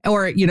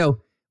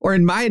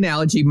in my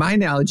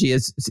analogy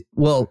is,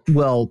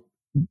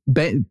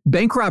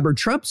 bank robber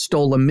Trump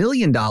stole $1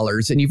 million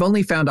and you've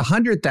only found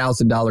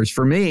 $100,000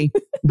 for me,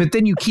 but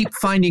then you keep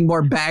finding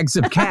more bags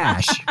of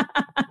cash.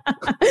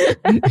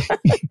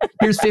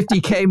 Here's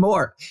 $50K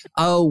more.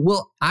 Oh,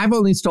 well, I've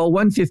only stole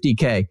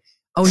 $150K.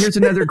 Oh, here's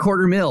another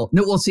 $250,000.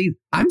 No, well, see,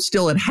 I'm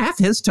still at half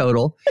his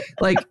total.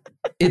 Like,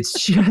 it's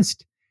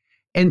just,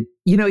 and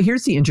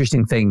here's the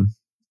interesting thing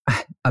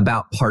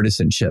about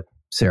partisanship,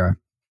 Sarah.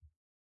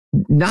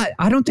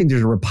 I don't think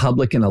there's a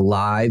Republican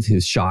alive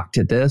who's shocked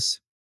at this,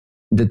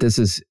 that this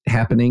is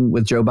happening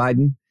with Joe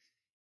Biden.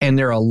 And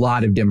there are a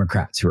lot of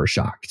Democrats who are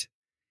shocked.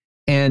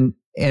 And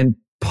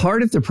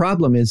part of the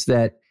problem is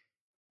that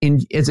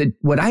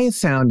what I have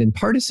found in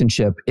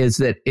partisanship is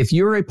that if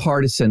you're a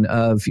partisan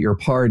of your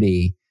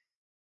party,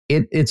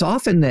 it's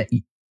often that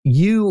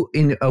you,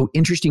 in an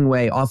interesting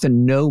way,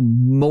 often know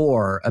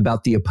more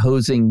about the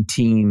opposing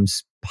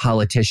team's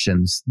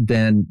politicians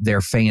than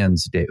their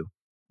fans do,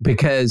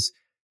 because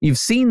you've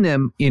seen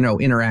them,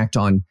 interact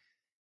on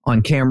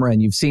camera,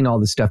 and you've seen all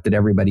the stuff that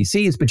everybody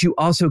sees, but you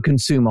also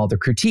consume all the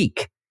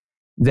critique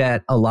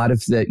that a lot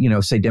of the,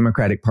 say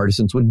Democratic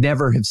partisans would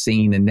never have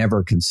seen and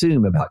never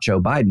consume about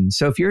Joe Biden.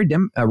 So if you're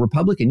a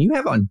Republican, you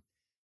have on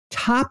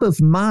top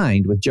of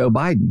mind with Joe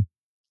Biden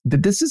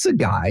that this is a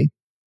guy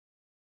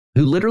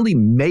who literally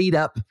made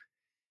up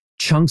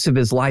chunks of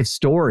his life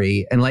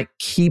story and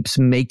keeps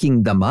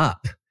making them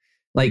up.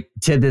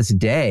 To this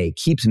day,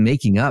 keeps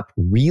making up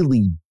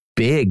really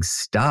big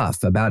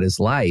stuff about his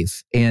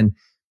life, and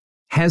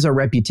has a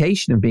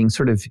reputation of being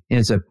sort of,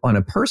 on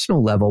a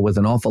personal level with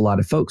an awful lot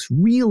of folks,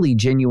 really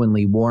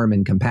genuinely warm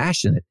and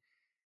compassionate,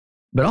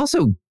 but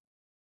also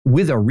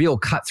with a real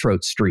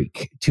cutthroat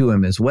streak to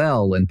him as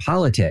well in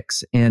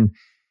politics. And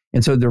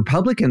so the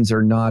Republicans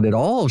are not at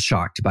all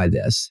shocked by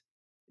this.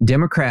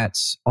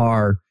 Democrats a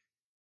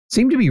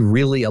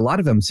lot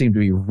of them seem to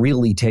be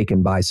really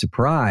taken by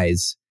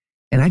surprise.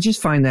 And I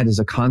just find that as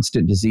a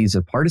constant disease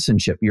of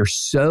partisanship. You're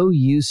so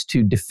used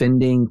to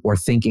defending or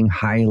thinking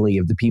highly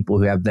of the people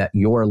who have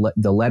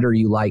the letter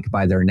you like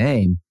by their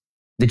name,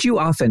 that you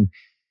often,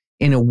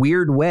 in a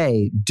weird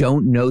way,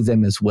 don't know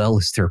them as well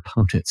as their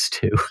opponents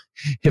do,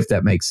 if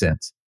that makes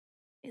sense.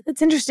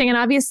 That's interesting. And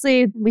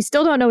obviously, we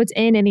still don't know what's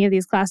in any of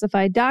these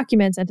classified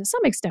documents. And to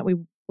some extent,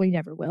 we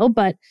never will.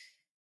 But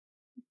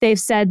they've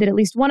said that at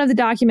least one of the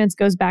documents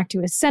goes back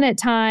to his Senate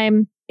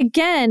time.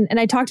 again, and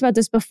I talked about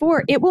this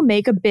before, it will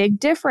make a big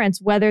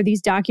difference whether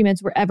these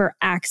documents were ever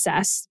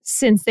accessed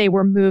since they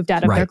were moved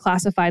out of their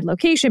classified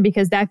location,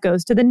 because that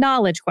goes to the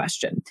knowledge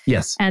question.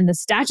 Yes. And the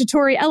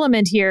statutory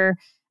element here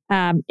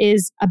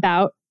is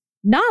about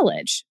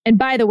knowledge. And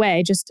by the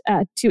way, just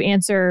to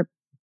answer,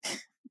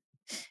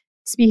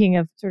 speaking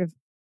of sort of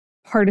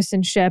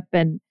partisanship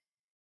and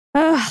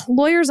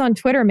lawyers on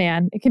Twitter,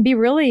 man, it can be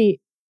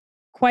really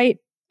quite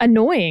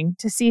annoying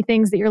to see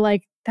things that you're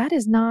like, that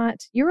is not,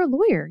 you're a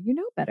lawyer. You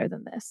know better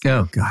than this.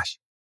 Oh, gosh.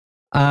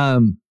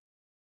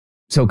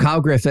 So Kyle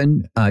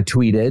Griffin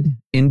tweeted,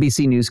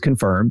 NBC News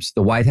confirms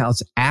the White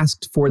House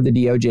asked for the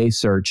DOJ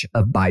search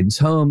of Biden's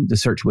home. The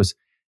search was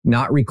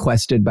not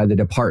requested by the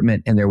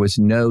department, and there was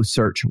no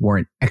search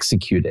warrant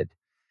executed,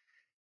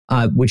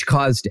 which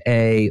caused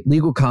a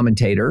legal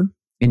commentator,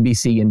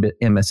 NBC and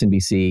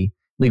MSNBC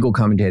legal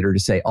commentator, to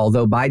say,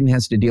 although Biden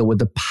has to deal with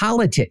the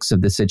politics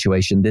of the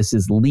situation, this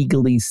is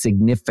legally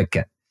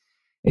significant.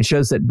 It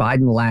shows that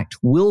Biden lacked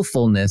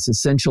willfulness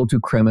essential to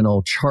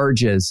criminal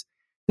charges.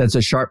 That's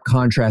a sharp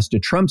contrast to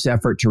Trump's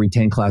effort to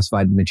retain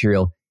classified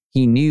material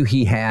he knew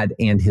he had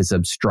and his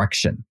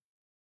obstruction.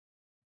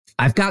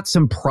 I've got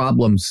some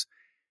problems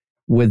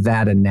with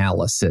that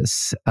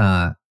analysis,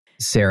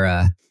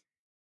 Sarah.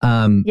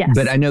 Yes.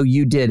 But I know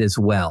you did as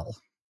well.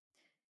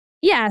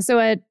 Yeah, so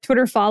a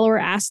Twitter follower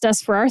asked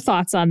us for our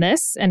thoughts on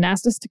this and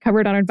asked us to cover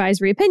it on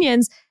Advisory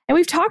Opinions. And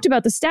we've talked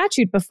about the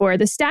statute before.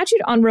 The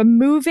statute on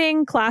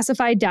removing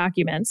classified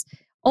documents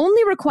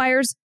only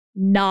requires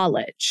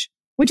knowledge,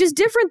 which is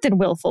different than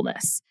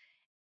willfulness.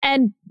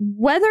 And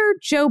whether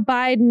Joe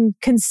Biden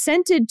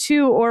consented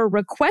to or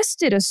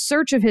requested a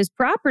search of his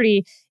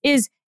property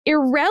is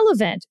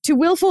irrelevant to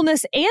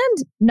willfulness and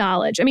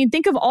knowledge. I mean,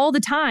 think of all the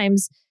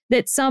times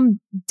that some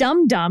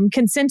dum-dum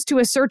consents to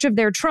a search of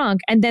their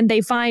trunk and then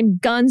they find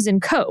guns and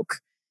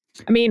coke.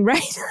 I mean,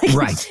 right?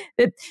 Right.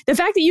 The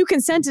fact that you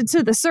consented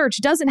to the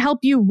search doesn't help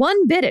you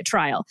one bit at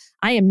trial.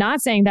 I am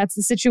not saying that's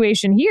the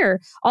situation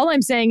here. All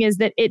I'm saying is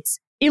that it's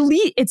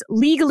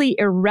legally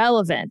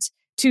irrelevant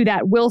to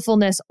that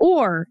willfulness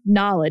or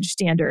knowledge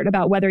standard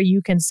about whether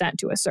you consent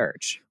to a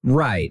search.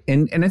 Right.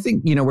 And I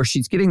think, where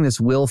she's getting this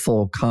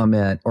willful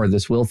comment or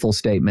this willful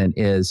statement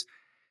is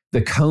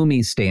the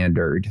Comey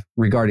standard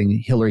regarding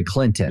Hillary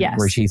Clinton, yes,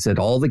 where she said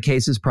all the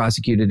cases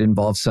prosecuted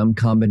involve some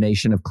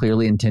combination of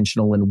clearly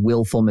intentional and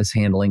willful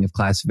mishandling of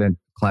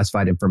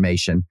classified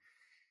information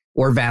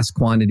or vast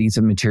quantities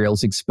of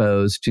materials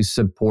exposed to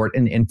support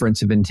an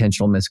inference of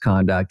intentional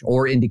misconduct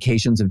or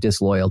indications of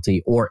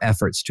disloyalty or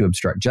efforts to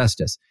obstruct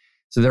justice.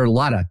 So there are a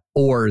lot of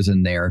ors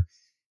in there.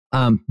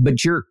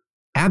 But you're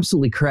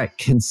absolutely correct.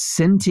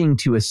 Consenting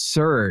to a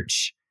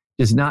search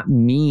does not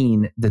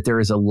mean that there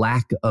is a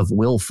lack of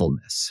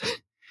willfulness.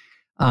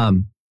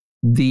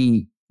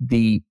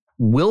 The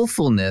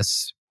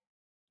willfulness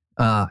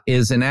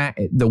is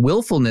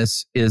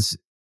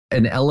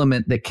an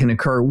element that can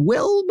occur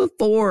well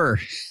before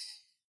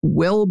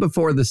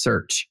the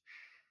search,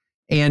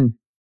 and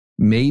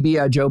maybe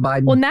Joe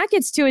Biden. Well, and that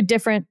gets to a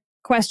different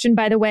question,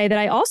 by the way, that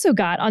I also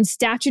got on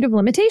statute of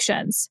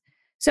limitations.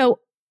 So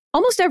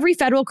almost every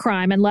federal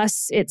crime,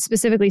 unless it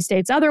specifically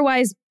states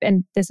otherwise,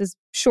 and this is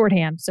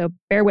shorthand, so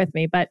bear with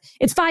me, but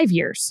it's 5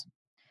 years.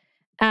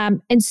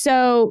 And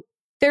so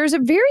there's a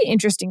very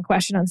interesting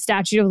question on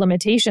statute of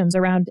limitations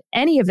around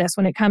any of this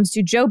when it comes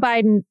to Joe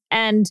Biden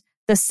and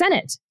the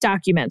Senate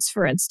documents,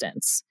 for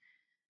instance.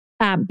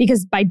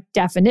 Because by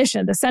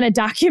definition, the Senate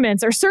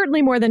documents are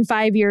certainly more than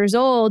 5 years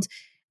old.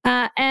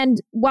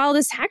 And while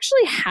this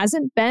actually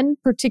hasn't been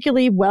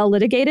particularly well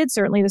litigated,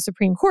 certainly the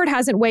Supreme Court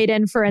hasn't weighed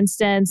in, for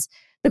instance,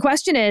 the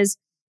question is,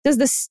 does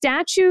the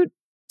statute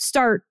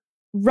start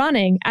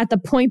running at the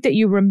point that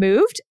you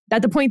removed,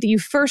 at the point that you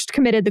first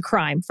committed the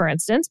crime, for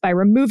instance, by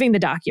removing the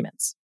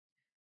documents?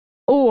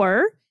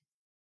 Or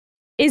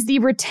is the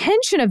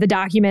retention of the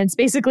documents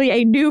basically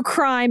a new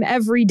crime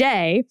every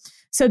day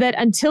so that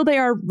until they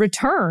are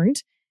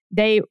returned,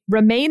 they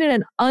remain in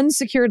an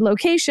unsecured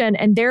location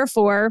and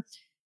therefore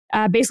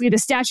basically the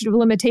statute of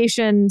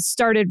limitations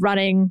started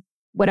running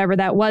whatever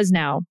that was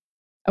now,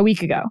 a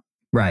week ago?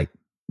 Right.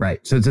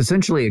 Right. So it's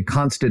essentially a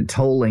constant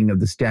tolling of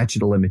the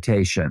statute of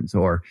limitations,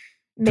 or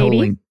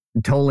tolling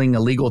a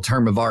legal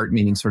term of art,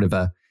 meaning sort of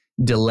a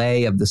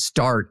delay of the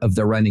start of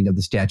the running of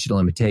the statute of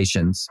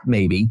limitations,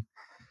 maybe.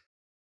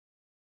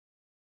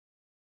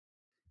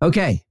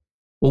 Okay.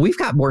 Well, we've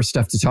got more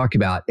stuff to talk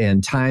about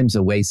and time's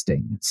a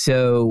wasting.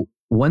 So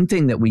one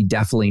thing that we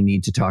definitely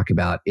need to talk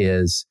about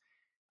is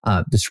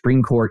the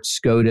Supreme Court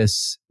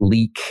SCOTUS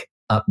leak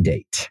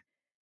update.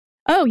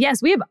 Oh,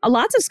 yes. We have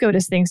lots of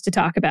SCOTUS things to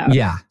talk about.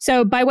 Yeah.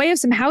 So by way of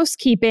some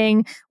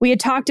housekeeping, we had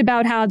talked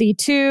about how the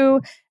two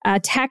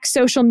tech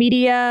social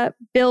media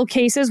bill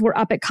cases were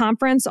up at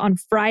conference on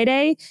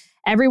Friday.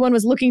 Everyone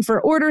was looking for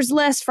orders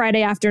lists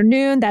Friday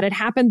afternoon. That had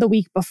happened the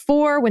week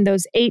before when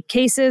those 8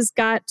 cases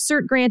got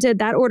cert granted.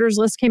 That orders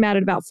list came out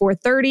at about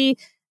 4:30.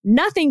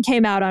 Nothing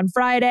came out on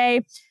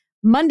Friday.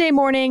 Monday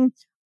morning,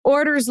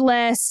 orders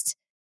list,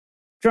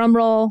 drum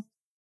roll,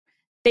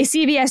 they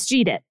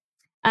CVSG'd it.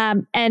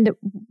 And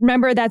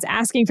remember, that's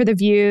asking for the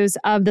views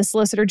of the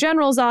Solicitor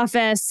General's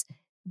office.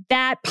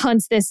 That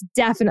punts this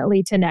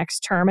definitely to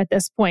next term at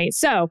this point.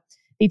 So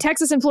the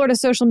Texas and Florida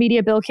social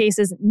media bill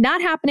cases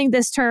not happening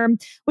this term,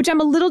 which I'm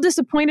a little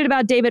disappointed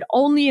about, David,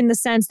 only in the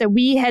sense that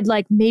we had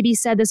maybe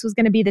said this was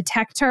going to be the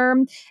tech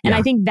term. And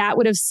I think that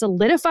would have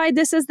solidified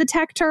this as the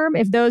tech term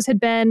if those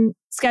had been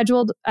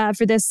scheduled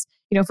for this,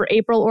 for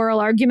April oral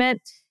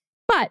argument.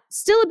 But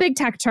still a big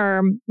tech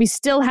term. We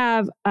still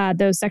have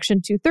those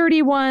Section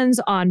 230 ones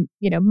on,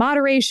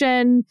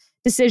 moderation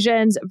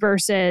decisions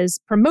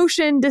versus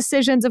promotion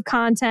decisions of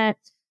content.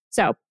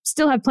 So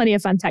still have plenty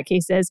of fun tech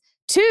cases.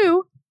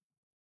 2,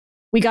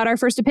 we got our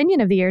first opinion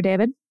of the year,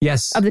 David.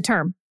 Yes. Of the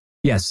term.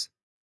 Yes.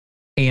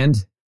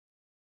 And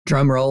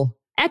drum roll.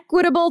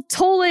 Equitable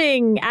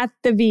tolling at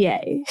the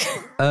VA.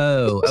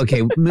 Oh,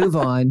 okay. Move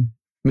on.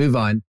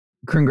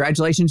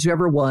 Congratulations to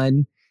whoever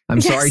won.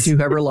 I'm sorry to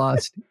whoever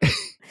lost.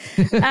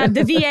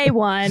 The VA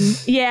won.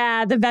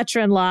 Yeah, the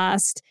veteran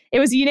lost. It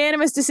was a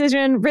unanimous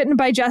decision written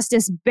by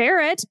Justice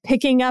Barrett,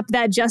 picking up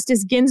that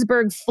Justice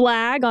Ginsburg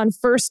flag on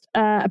first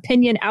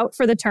opinion out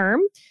for the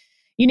term.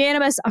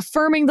 Unanimous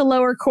affirming the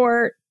lower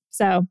court.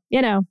 So,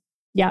 yeah.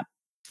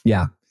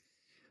 Yeah.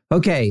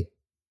 Okay.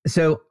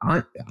 So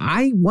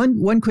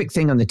one quick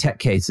thing on the tech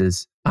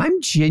cases.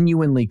 I'm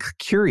genuinely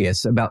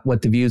curious about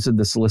what the views of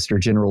the Solicitor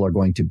General are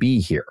going to be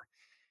here.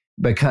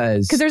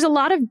 Because there's a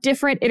lot of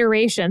different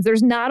iterations.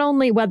 There's not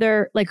only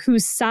whether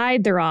whose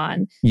side they're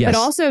on, but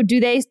also do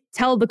they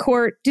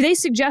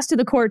suggest to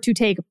the court to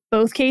take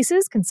both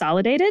cases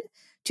consolidated,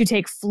 to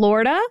take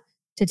Florida,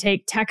 to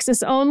take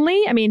Texas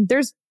only? I mean,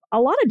 there's a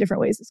lot of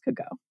different ways this could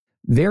go.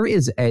 There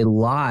is a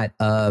lot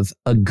of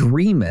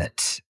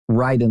agreement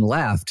right and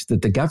left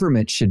that the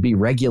government should be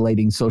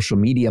regulating social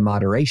media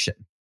moderation.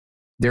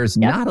 There's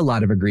not a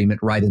lot of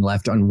agreement right and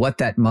left on what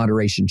that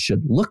moderation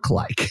should look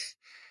like.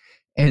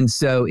 And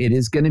so it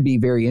is going to be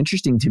very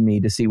interesting to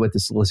me to see what the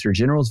Solicitor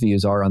General's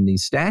views are on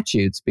these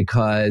statutes,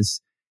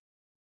 because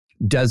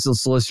does the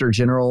Solicitor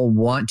General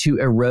want to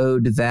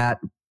erode that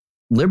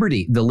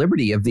liberty, the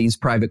liberty of these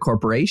private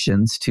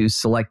corporations to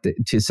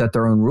set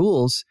their own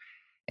rules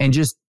and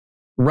just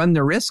run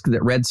the risk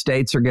that red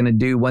states are going to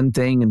do one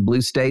thing and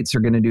blue states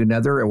are going to do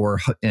another, or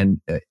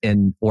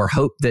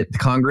hope that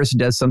Congress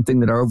does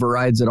something that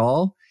overrides it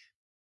all?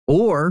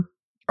 Or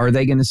are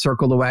they going to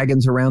circle the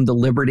wagons around the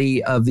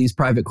liberty of these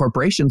private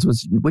corporations,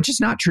 which is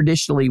not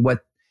traditionally what,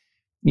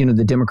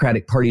 the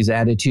Democratic Party's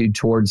attitude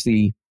towards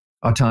the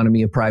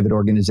autonomy of private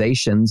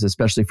organizations,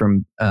 especially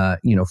from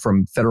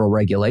federal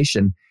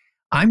regulation?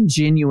 I'm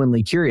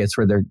genuinely curious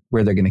where they're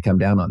going to come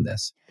down on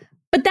this.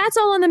 But that's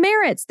all on the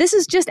merits. This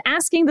is just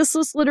asking the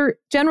Solicitor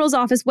General's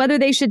office whether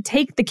they should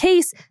take the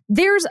case.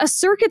 There's a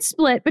circuit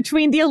split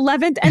between the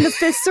 11th and the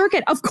 5th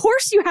Circuit. Of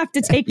course you have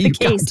to take the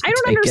case. I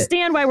don't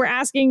understand why we're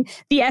asking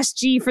the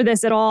SG for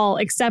this at all,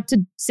 except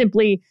to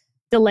simply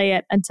delay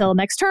it until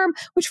next term,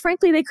 which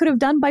frankly they could have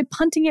done by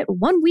punting it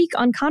 1 week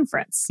on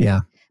conference.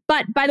 Yeah.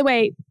 But by the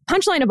way,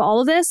 punchline of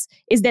all of this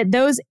is that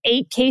those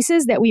 8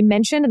 cases that we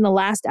mentioned in the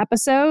last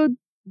episode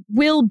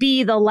will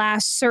be the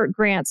last cert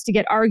grants to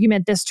get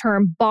argument this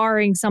term,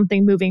 barring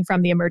something moving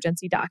from the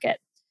emergency docket.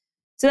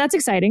 So that's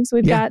exciting. So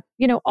we've got,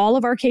 all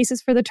of our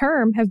cases for the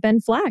term have been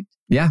flagged.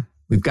 Yeah,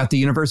 we've got the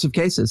universe of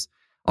cases.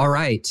 All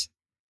right.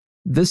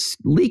 This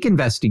leak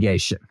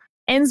investigation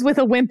ends with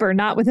a whimper,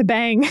 not with a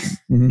bang.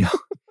 No,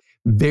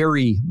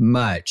 very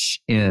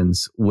much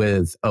ends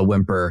with a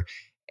whimper.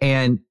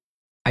 And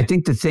I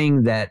think the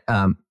thing that,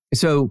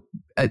 to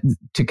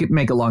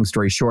make a long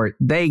story short,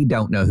 they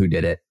don't know who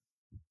did it.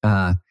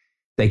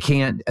 They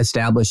can't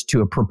establish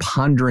to a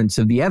preponderance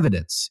of the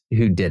evidence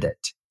who did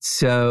it.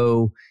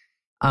 So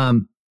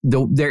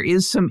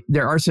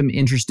there are some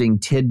interesting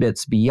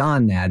tidbits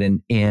beyond that.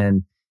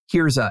 And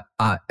here's a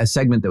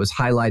segment that was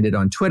highlighted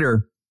on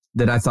Twitter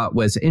that I thought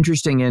was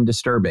interesting and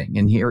disturbing.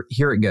 And here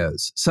it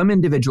goes. Some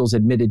individuals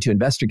admitted to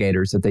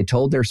investigators that they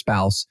told their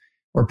spouse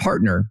or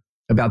partner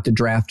about the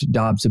draft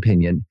Dobbs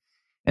opinion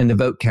and the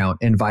vote count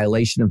in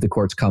violation of the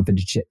court's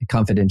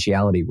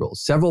confidentiality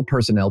rules. Several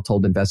personnel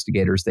told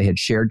investigators they had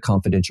shared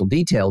confidential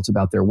details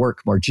about their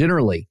work more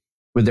generally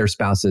with their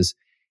spouses,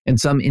 and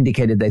some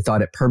indicated they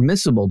thought it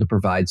permissible to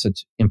provide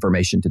such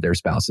information to their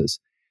spouses.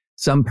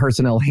 Some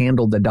personnel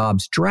handled the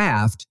Dobbs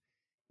draft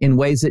in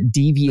ways that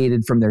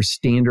deviated from their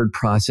standard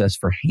process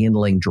for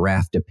handling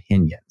draft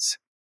opinions.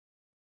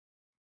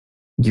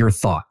 Your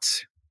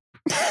thoughts?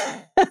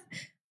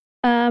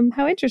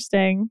 How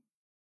interesting.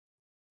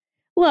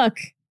 Look,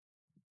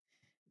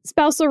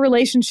 spousal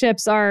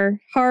relationships are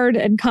hard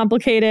and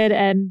complicated,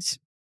 and,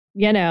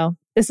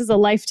 this is a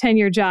life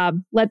tenure job.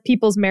 Let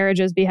people's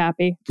marriages be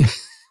happy.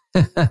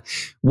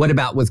 What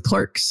about with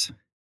clerks?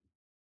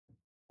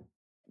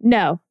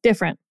 No,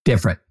 different.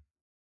 Different.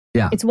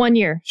 Yeah. It's 1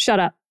 year. Shut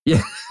up.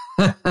 Yeah.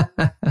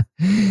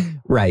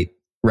 Right.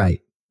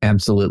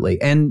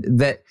 Absolutely. And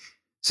that,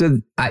 so,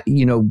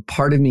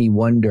 part of me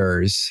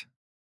wonders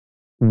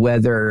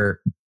whether,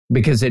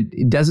 because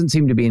it doesn't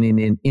seem to be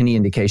any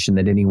indication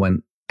that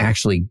anyone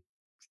actually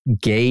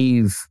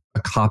gave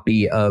a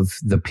copy of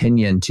the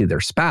opinion to their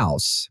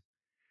spouse.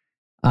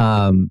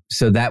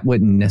 So that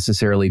wouldn't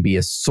necessarily be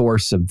a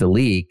source of the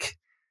leak.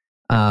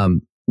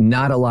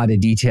 Not a lot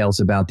of details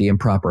about the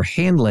improper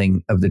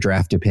handling of the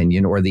draft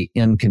opinion or the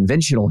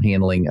unconventional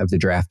handling of the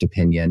draft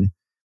opinion.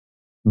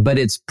 But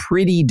it's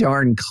pretty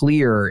darn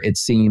clear, it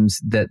seems,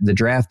 that the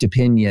draft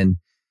opinion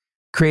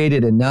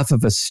created enough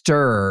of a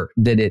stir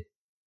that it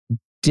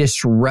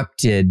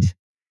disrupted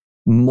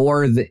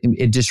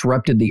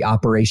the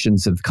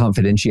operations of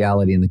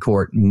confidentiality in the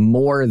court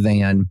more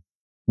than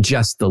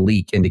just the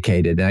leak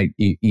indicated. And I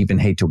even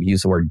hate to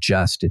use the word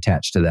just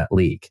attached to that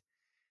leak.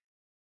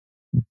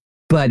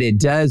 But it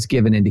does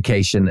give an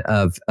indication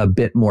of a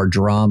bit more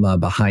drama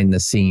behind the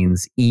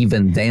scenes,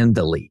 even than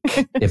the leak,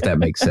 if that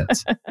makes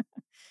sense.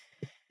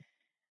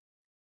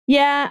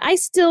 Yeah, I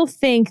still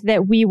think that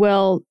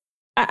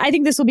I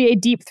think this will be a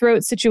deep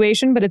throat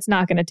situation, but it's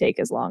not going to take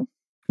as long.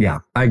 Yeah,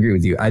 I agree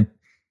with you.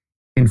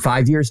 In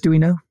 5 years, do we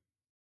know?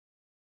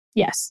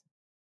 Yes.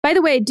 By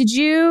the way, did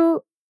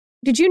you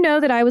know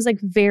that I was like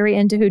very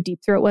into who Deep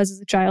Throat was as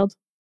a child?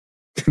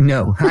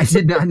 No, I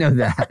did not know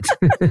that.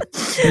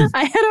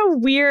 I had a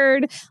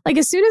weird,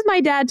 as soon as my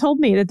dad told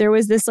me that there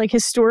was this like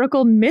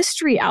historical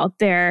mystery out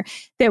there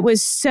that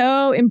was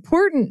so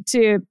important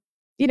to,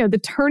 the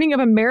turning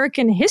of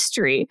American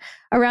history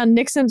around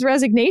Nixon's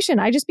resignation,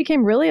 I just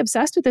became really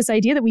obsessed with this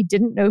idea that we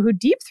didn't know who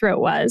Deep Throat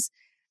was.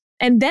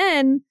 And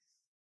then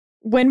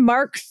when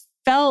Mark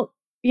Felt,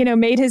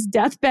 made his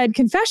deathbed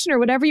confession or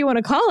whatever you want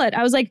to call it,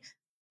 I was like,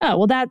 oh,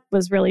 well, that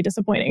was really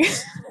disappointing.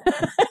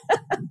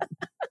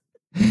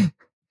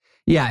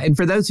 Yeah, and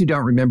for those who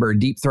don't remember,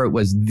 Deep Throat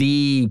was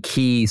the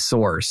key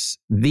source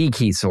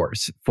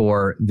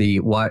for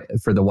during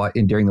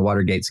the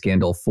Watergate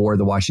scandal for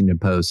the Washington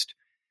Post,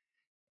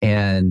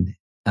 and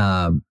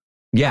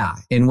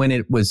and when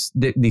it was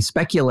the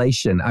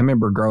speculation, I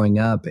remember growing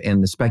up,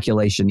 and the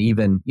speculation,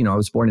 even I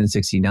was born in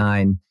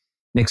 '69,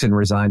 Nixon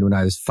resigned when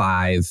I was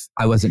 5.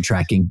 I wasn't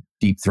tracking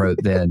Deep Throat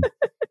then,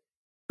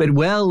 but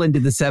well into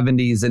the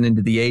 '70s and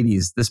into the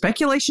 '80s, the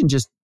speculation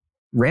just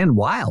ran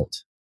wild.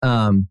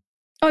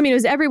 It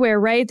was everywhere,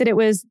 right? That it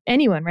was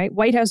anyone, right?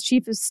 White House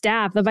Chief of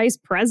Staff, the Vice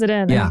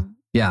President.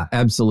 Yeah,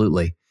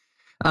 absolutely.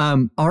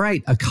 All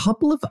right, a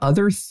couple of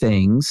other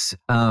things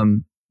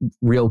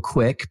real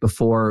quick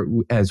before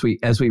as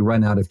we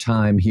run out of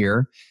time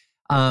here.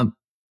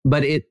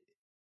 But it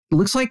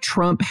looks like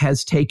Trump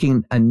has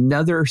taken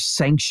another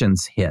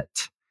sanctions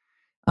hit.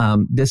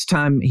 This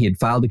time he had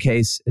filed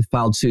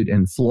suit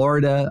in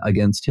Florida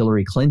against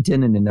Hillary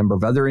Clinton and a number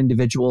of other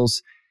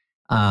individuals.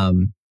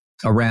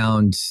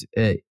 Around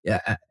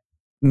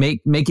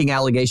making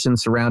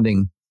allegations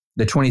surrounding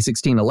the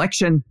 2016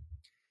 election.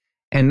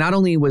 And not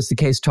only was the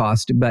case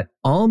tossed, but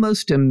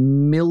almost $1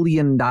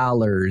 million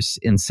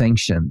in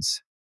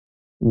sanctions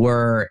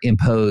were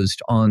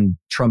imposed on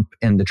Trump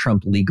and the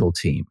Trump legal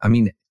team. I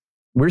mean,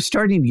 we're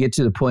starting to get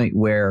to the point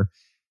where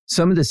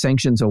some of the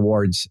sanctions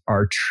awards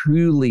are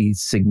truly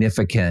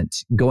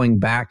significant, going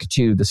back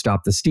to the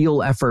Stop the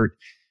Steal effort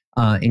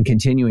and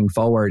continuing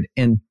forward.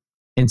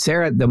 And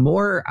Sarah, the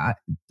more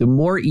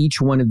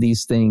each one of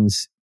these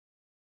cases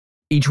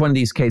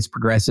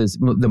progresses,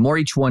 the more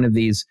each one of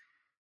these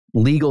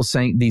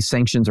these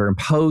sanctions are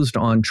imposed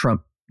on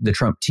Trump, the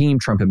Trump team,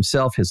 Trump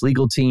himself, his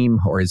legal team,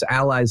 or his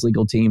allies'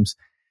 legal teams.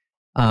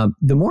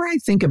 The more I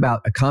think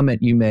about a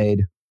comment you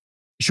made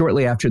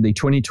shortly after the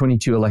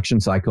 2022 election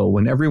cycle,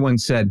 when everyone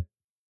said,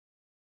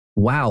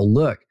 "Wow,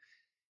 look,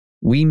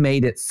 we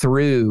made it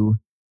through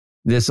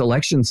this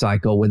election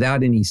cycle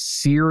without any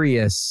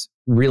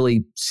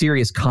really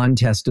serious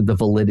contest of the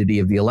validity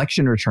of the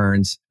election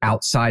returns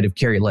outside of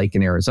Kerry Lake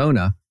in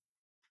Arizona."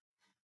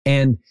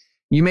 And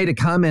you made a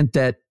comment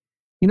that,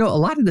 a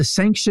lot of the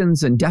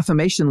sanctions and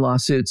defamation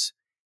lawsuits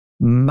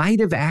might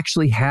have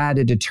actually had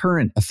a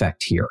deterrent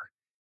effect here.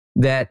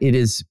 That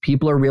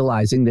people are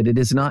realizing that it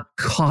is not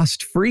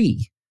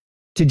cost-free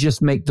to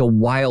just make the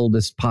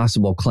wildest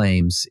possible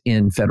claims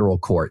in federal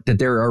court, that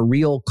there are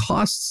real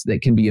costs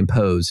that can be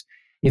imposed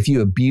if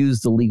you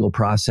abuse the legal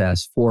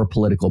process for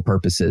political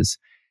purposes.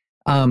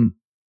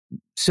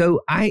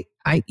 So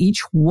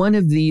each one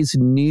of these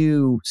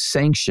new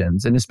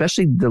sanctions, and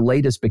especially the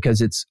latest,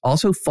 because it's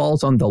also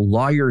falls on the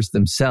lawyers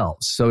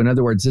themselves. So in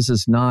other words, this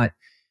is not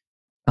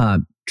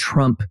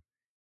Trump.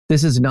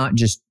 This is not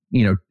just,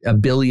 a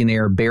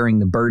billionaire bearing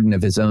the burden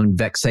of his own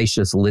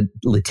vexatious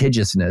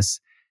litigiousness.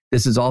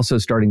 This is also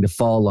starting to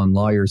fall on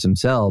lawyers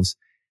themselves.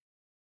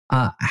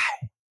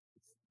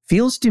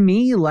 Feels to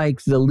me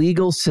like the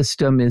legal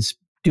system is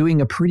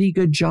doing a pretty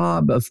good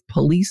job of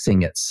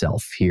policing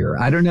itself here.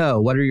 I don't know.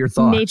 What are your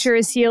thoughts? Nature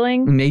is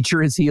healing.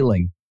 Nature is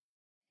healing.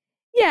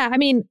 Yeah.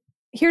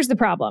 Here's the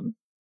problem.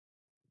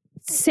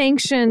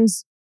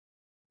 Sanctions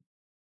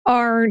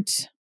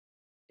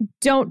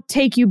don't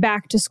take you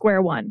back to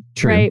square one,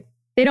 True. Right?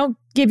 They don't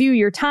give you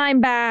your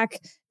time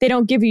back. They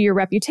don't give you your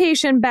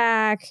reputation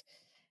back.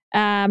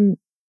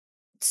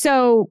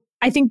 So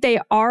I think they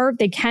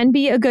can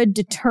be a good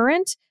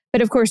deterrent,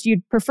 but of course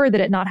you'd prefer that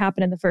it not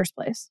happen in the first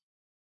place.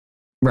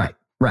 Right.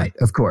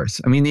 Of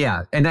course.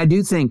 And I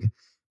do think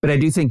But I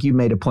do think you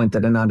made a point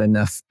that not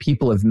enough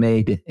people have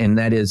made, and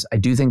that is, I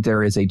do think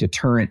there is a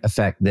deterrent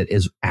effect that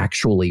is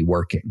actually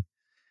working.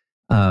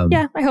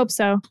 Yeah, I hope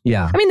so.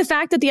 Yeah. I mean, the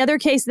fact that the other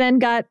case then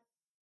got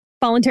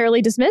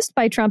voluntarily dismissed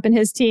by Trump and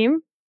his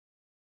team,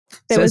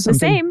 that was the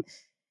same,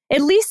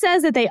 at least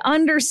says that they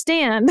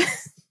understand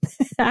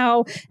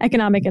how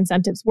economic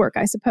incentives work,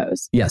 I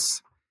suppose.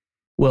 Yes.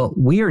 Well,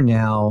 we are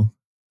now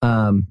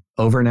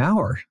over an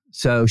hour.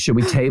 So should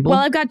we table? Well,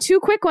 I've got two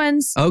quick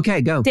ones.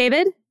 Okay, go.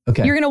 David,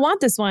 okay. You're going to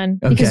want this one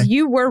because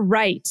you were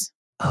right.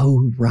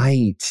 Oh,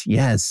 right.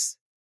 Yes.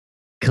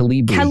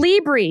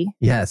 Calibri.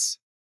 Yes.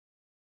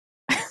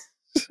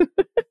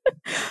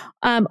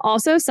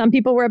 Also, some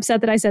people were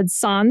upset that I said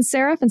sans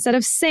serif instead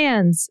of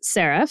sans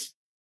serif.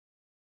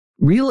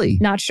 Really?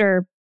 Not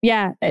sure.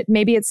 Yeah,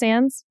 maybe it's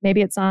sans,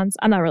 maybe it's sans.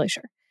 I'm not really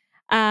sure.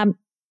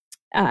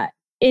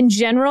 In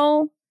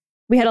general,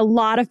 we had a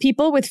lot of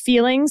people with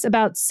feelings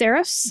about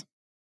serifs,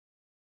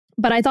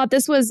 but I thought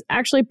this was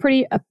actually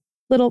a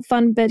little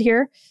fun bit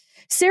here.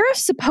 Serifs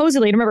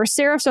supposedly, remember,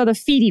 serifs are the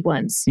feedy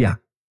ones. Yeah.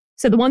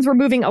 So the ones we're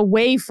moving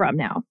away from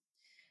now.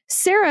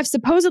 Serif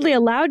supposedly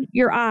allowed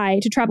your eye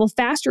to travel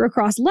faster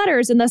across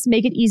letters and thus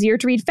make it easier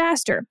to read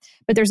faster.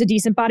 But there's a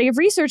decent body of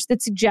research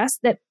that suggests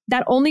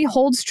that only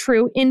holds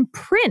true in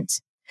print.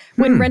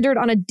 When rendered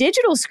on a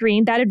digital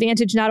screen, that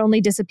advantage not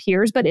only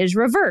disappears, but is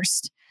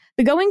reversed.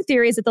 The going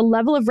theory is that the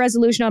level of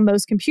resolution on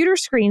most computer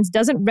screens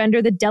doesn't render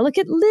the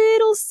delicate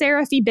little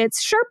serify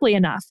bits sharply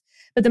enough,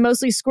 but the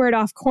mostly squared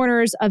off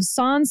corners of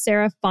sans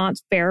serif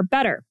font fare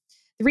better.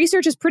 The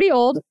research is pretty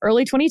old,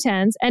 early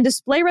 2010s, and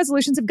display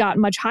resolutions have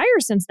gotten much higher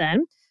since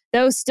then,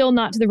 though still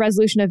not to the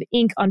resolution of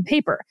ink on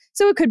paper,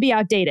 so it could be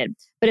outdated.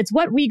 But it's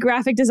what we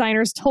graphic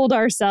designers told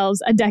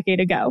ourselves a decade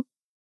ago.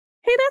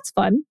 Hey, that's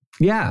fun.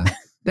 Yeah,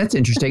 that's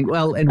interesting.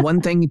 Well, and one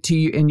thing to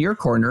you in your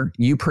corner,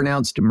 you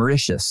pronounced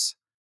Mauritius.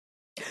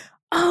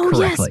 Oh,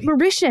 correctly. Yes,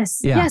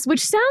 Mauritius. Yeah. Yes,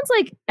 which sounds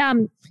like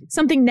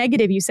something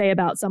negative you say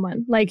about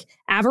someone, like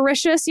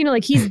avaricious,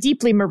 like he's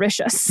deeply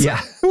Mauritius.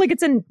 Yeah. Like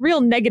it's a real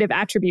negative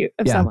attribute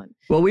of someone.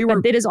 Well,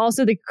 but it is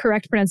also the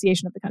correct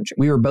pronunciation of the country.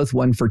 We were both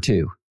 1 for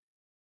 2.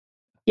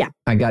 Yeah.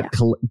 I got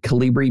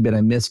Calibri, but I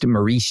missed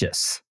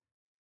Mauritius.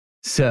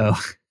 So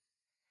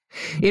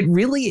it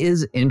really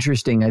is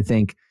interesting, I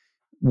think,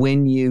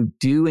 when you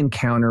do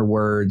encounter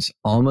words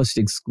almost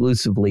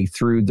exclusively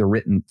through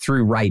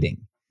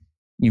writing.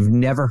 You've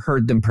never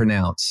heard them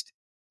pronounced,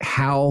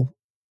 how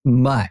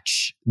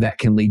much that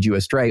can lead you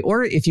astray.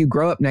 Or if you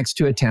grow up next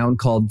to a town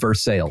called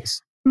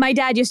Versailles. My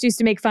dad just used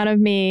to make fun of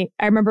me.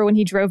 I remember when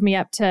he drove me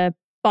up to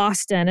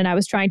Boston and I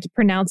was trying to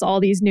pronounce all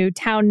these new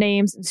town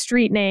names and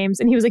street names.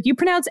 And he was like, you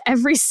pronounce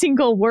every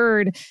single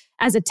word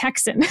as a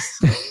Texan.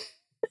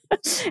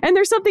 And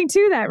there's something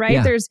to that, right?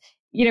 Yeah. There's,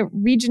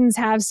 regions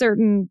have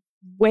certain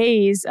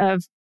ways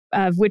of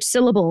which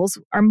syllables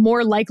are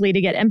more likely to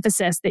get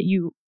emphasis that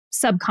you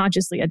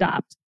subconsciously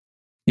adopt.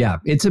 Yeah,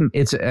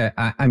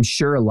 I'm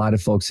sure a lot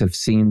of folks have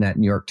seen that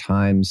New York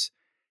Times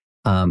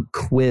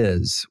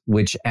quiz,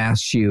 which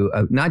asks you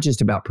not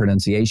just about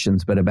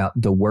pronunciations, but about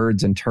the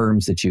words and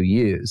terms that you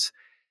use.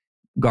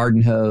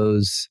 Garden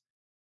hose,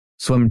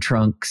 swim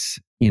trunks,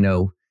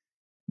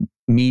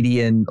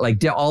 median,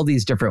 like all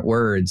these different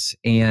words.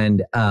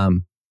 And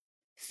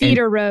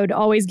Theater Road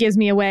always gives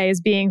me away as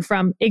being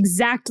from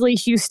exactly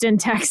Houston,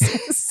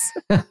 Texas.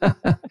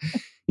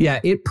 Yeah,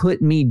 it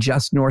put me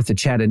just north of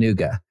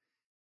Chattanooga.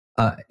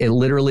 It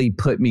literally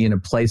put me in a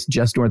place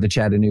just north of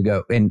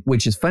Chattanooga, and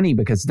which is funny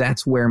because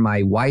that's where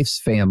my wife's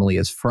family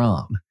is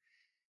from.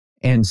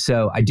 And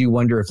so I do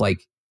wonder if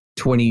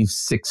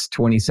 26,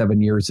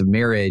 27 years of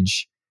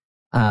marriage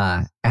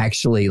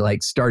actually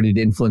started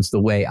to influence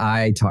the way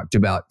I talked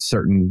about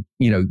certain,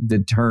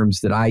 the terms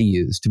that I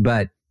used.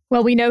 But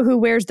well, we know who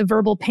wears the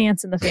verbal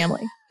pants in the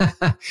family.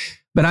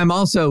 But I'm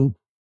also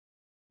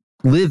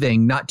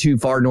living not too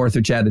far north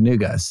of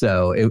Chattanooga.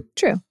 So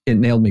it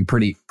nailed me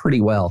pretty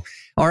well.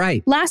 All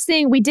right. Last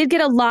thing, we did get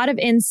a lot of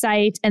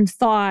insight and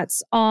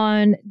thoughts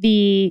on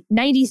the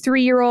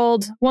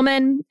 93-year-old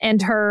woman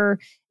and her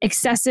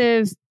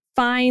excessive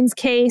fines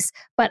case,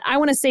 but I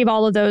want to save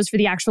all of those for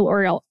the actual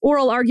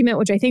oral argument,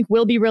 which I think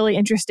will be really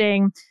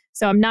interesting.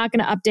 So I'm not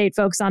going to update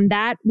folks on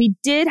that. We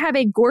did have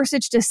a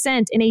Gorsuch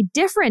dissent in a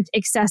different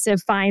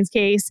excessive fines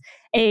case,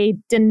 a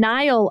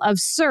denial of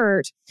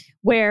cert,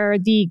 where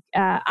the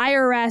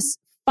IRS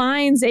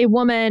fines a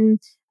woman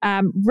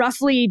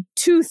roughly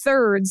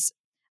 2/3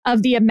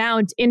 of the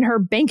amount in her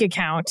bank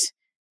account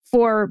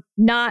for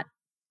not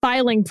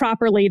filing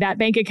properly that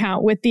bank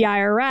account with the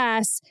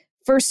IRS.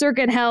 First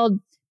Circuit held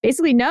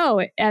basically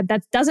no,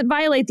 that doesn't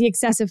violate the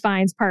excessive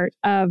fines part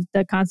of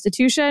the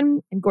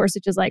Constitution. And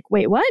Gorsuch is like,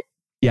 wait, what?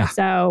 Yeah.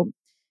 So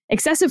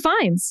excessive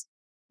fines,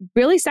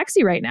 really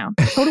sexy right now.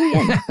 Totally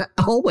in.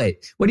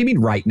 Always. What do you mean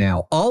right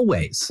now?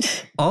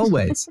 Always.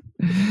 Always.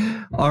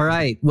 All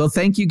right. Well,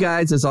 thank you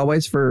guys as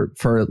always for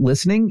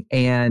listening.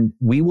 And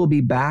we will be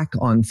back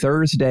on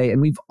Thursday.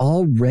 And we've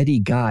already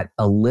got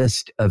a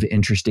list of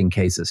interesting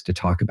cases to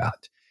talk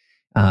about.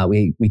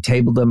 We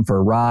tabled them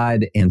for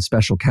Rod and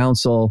special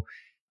counsel.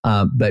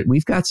 But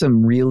we've got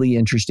some really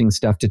interesting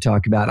stuff to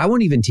talk about. I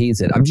won't even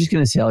tease it. I'm just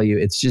going to tell you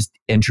it's just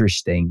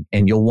interesting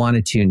and you'll want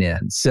to tune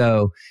in.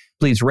 So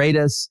please rate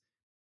us.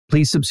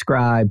 Please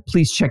subscribe.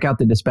 Please check out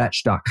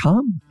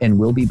thedispatch.com and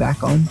we'll be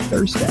back on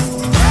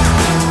Thursday.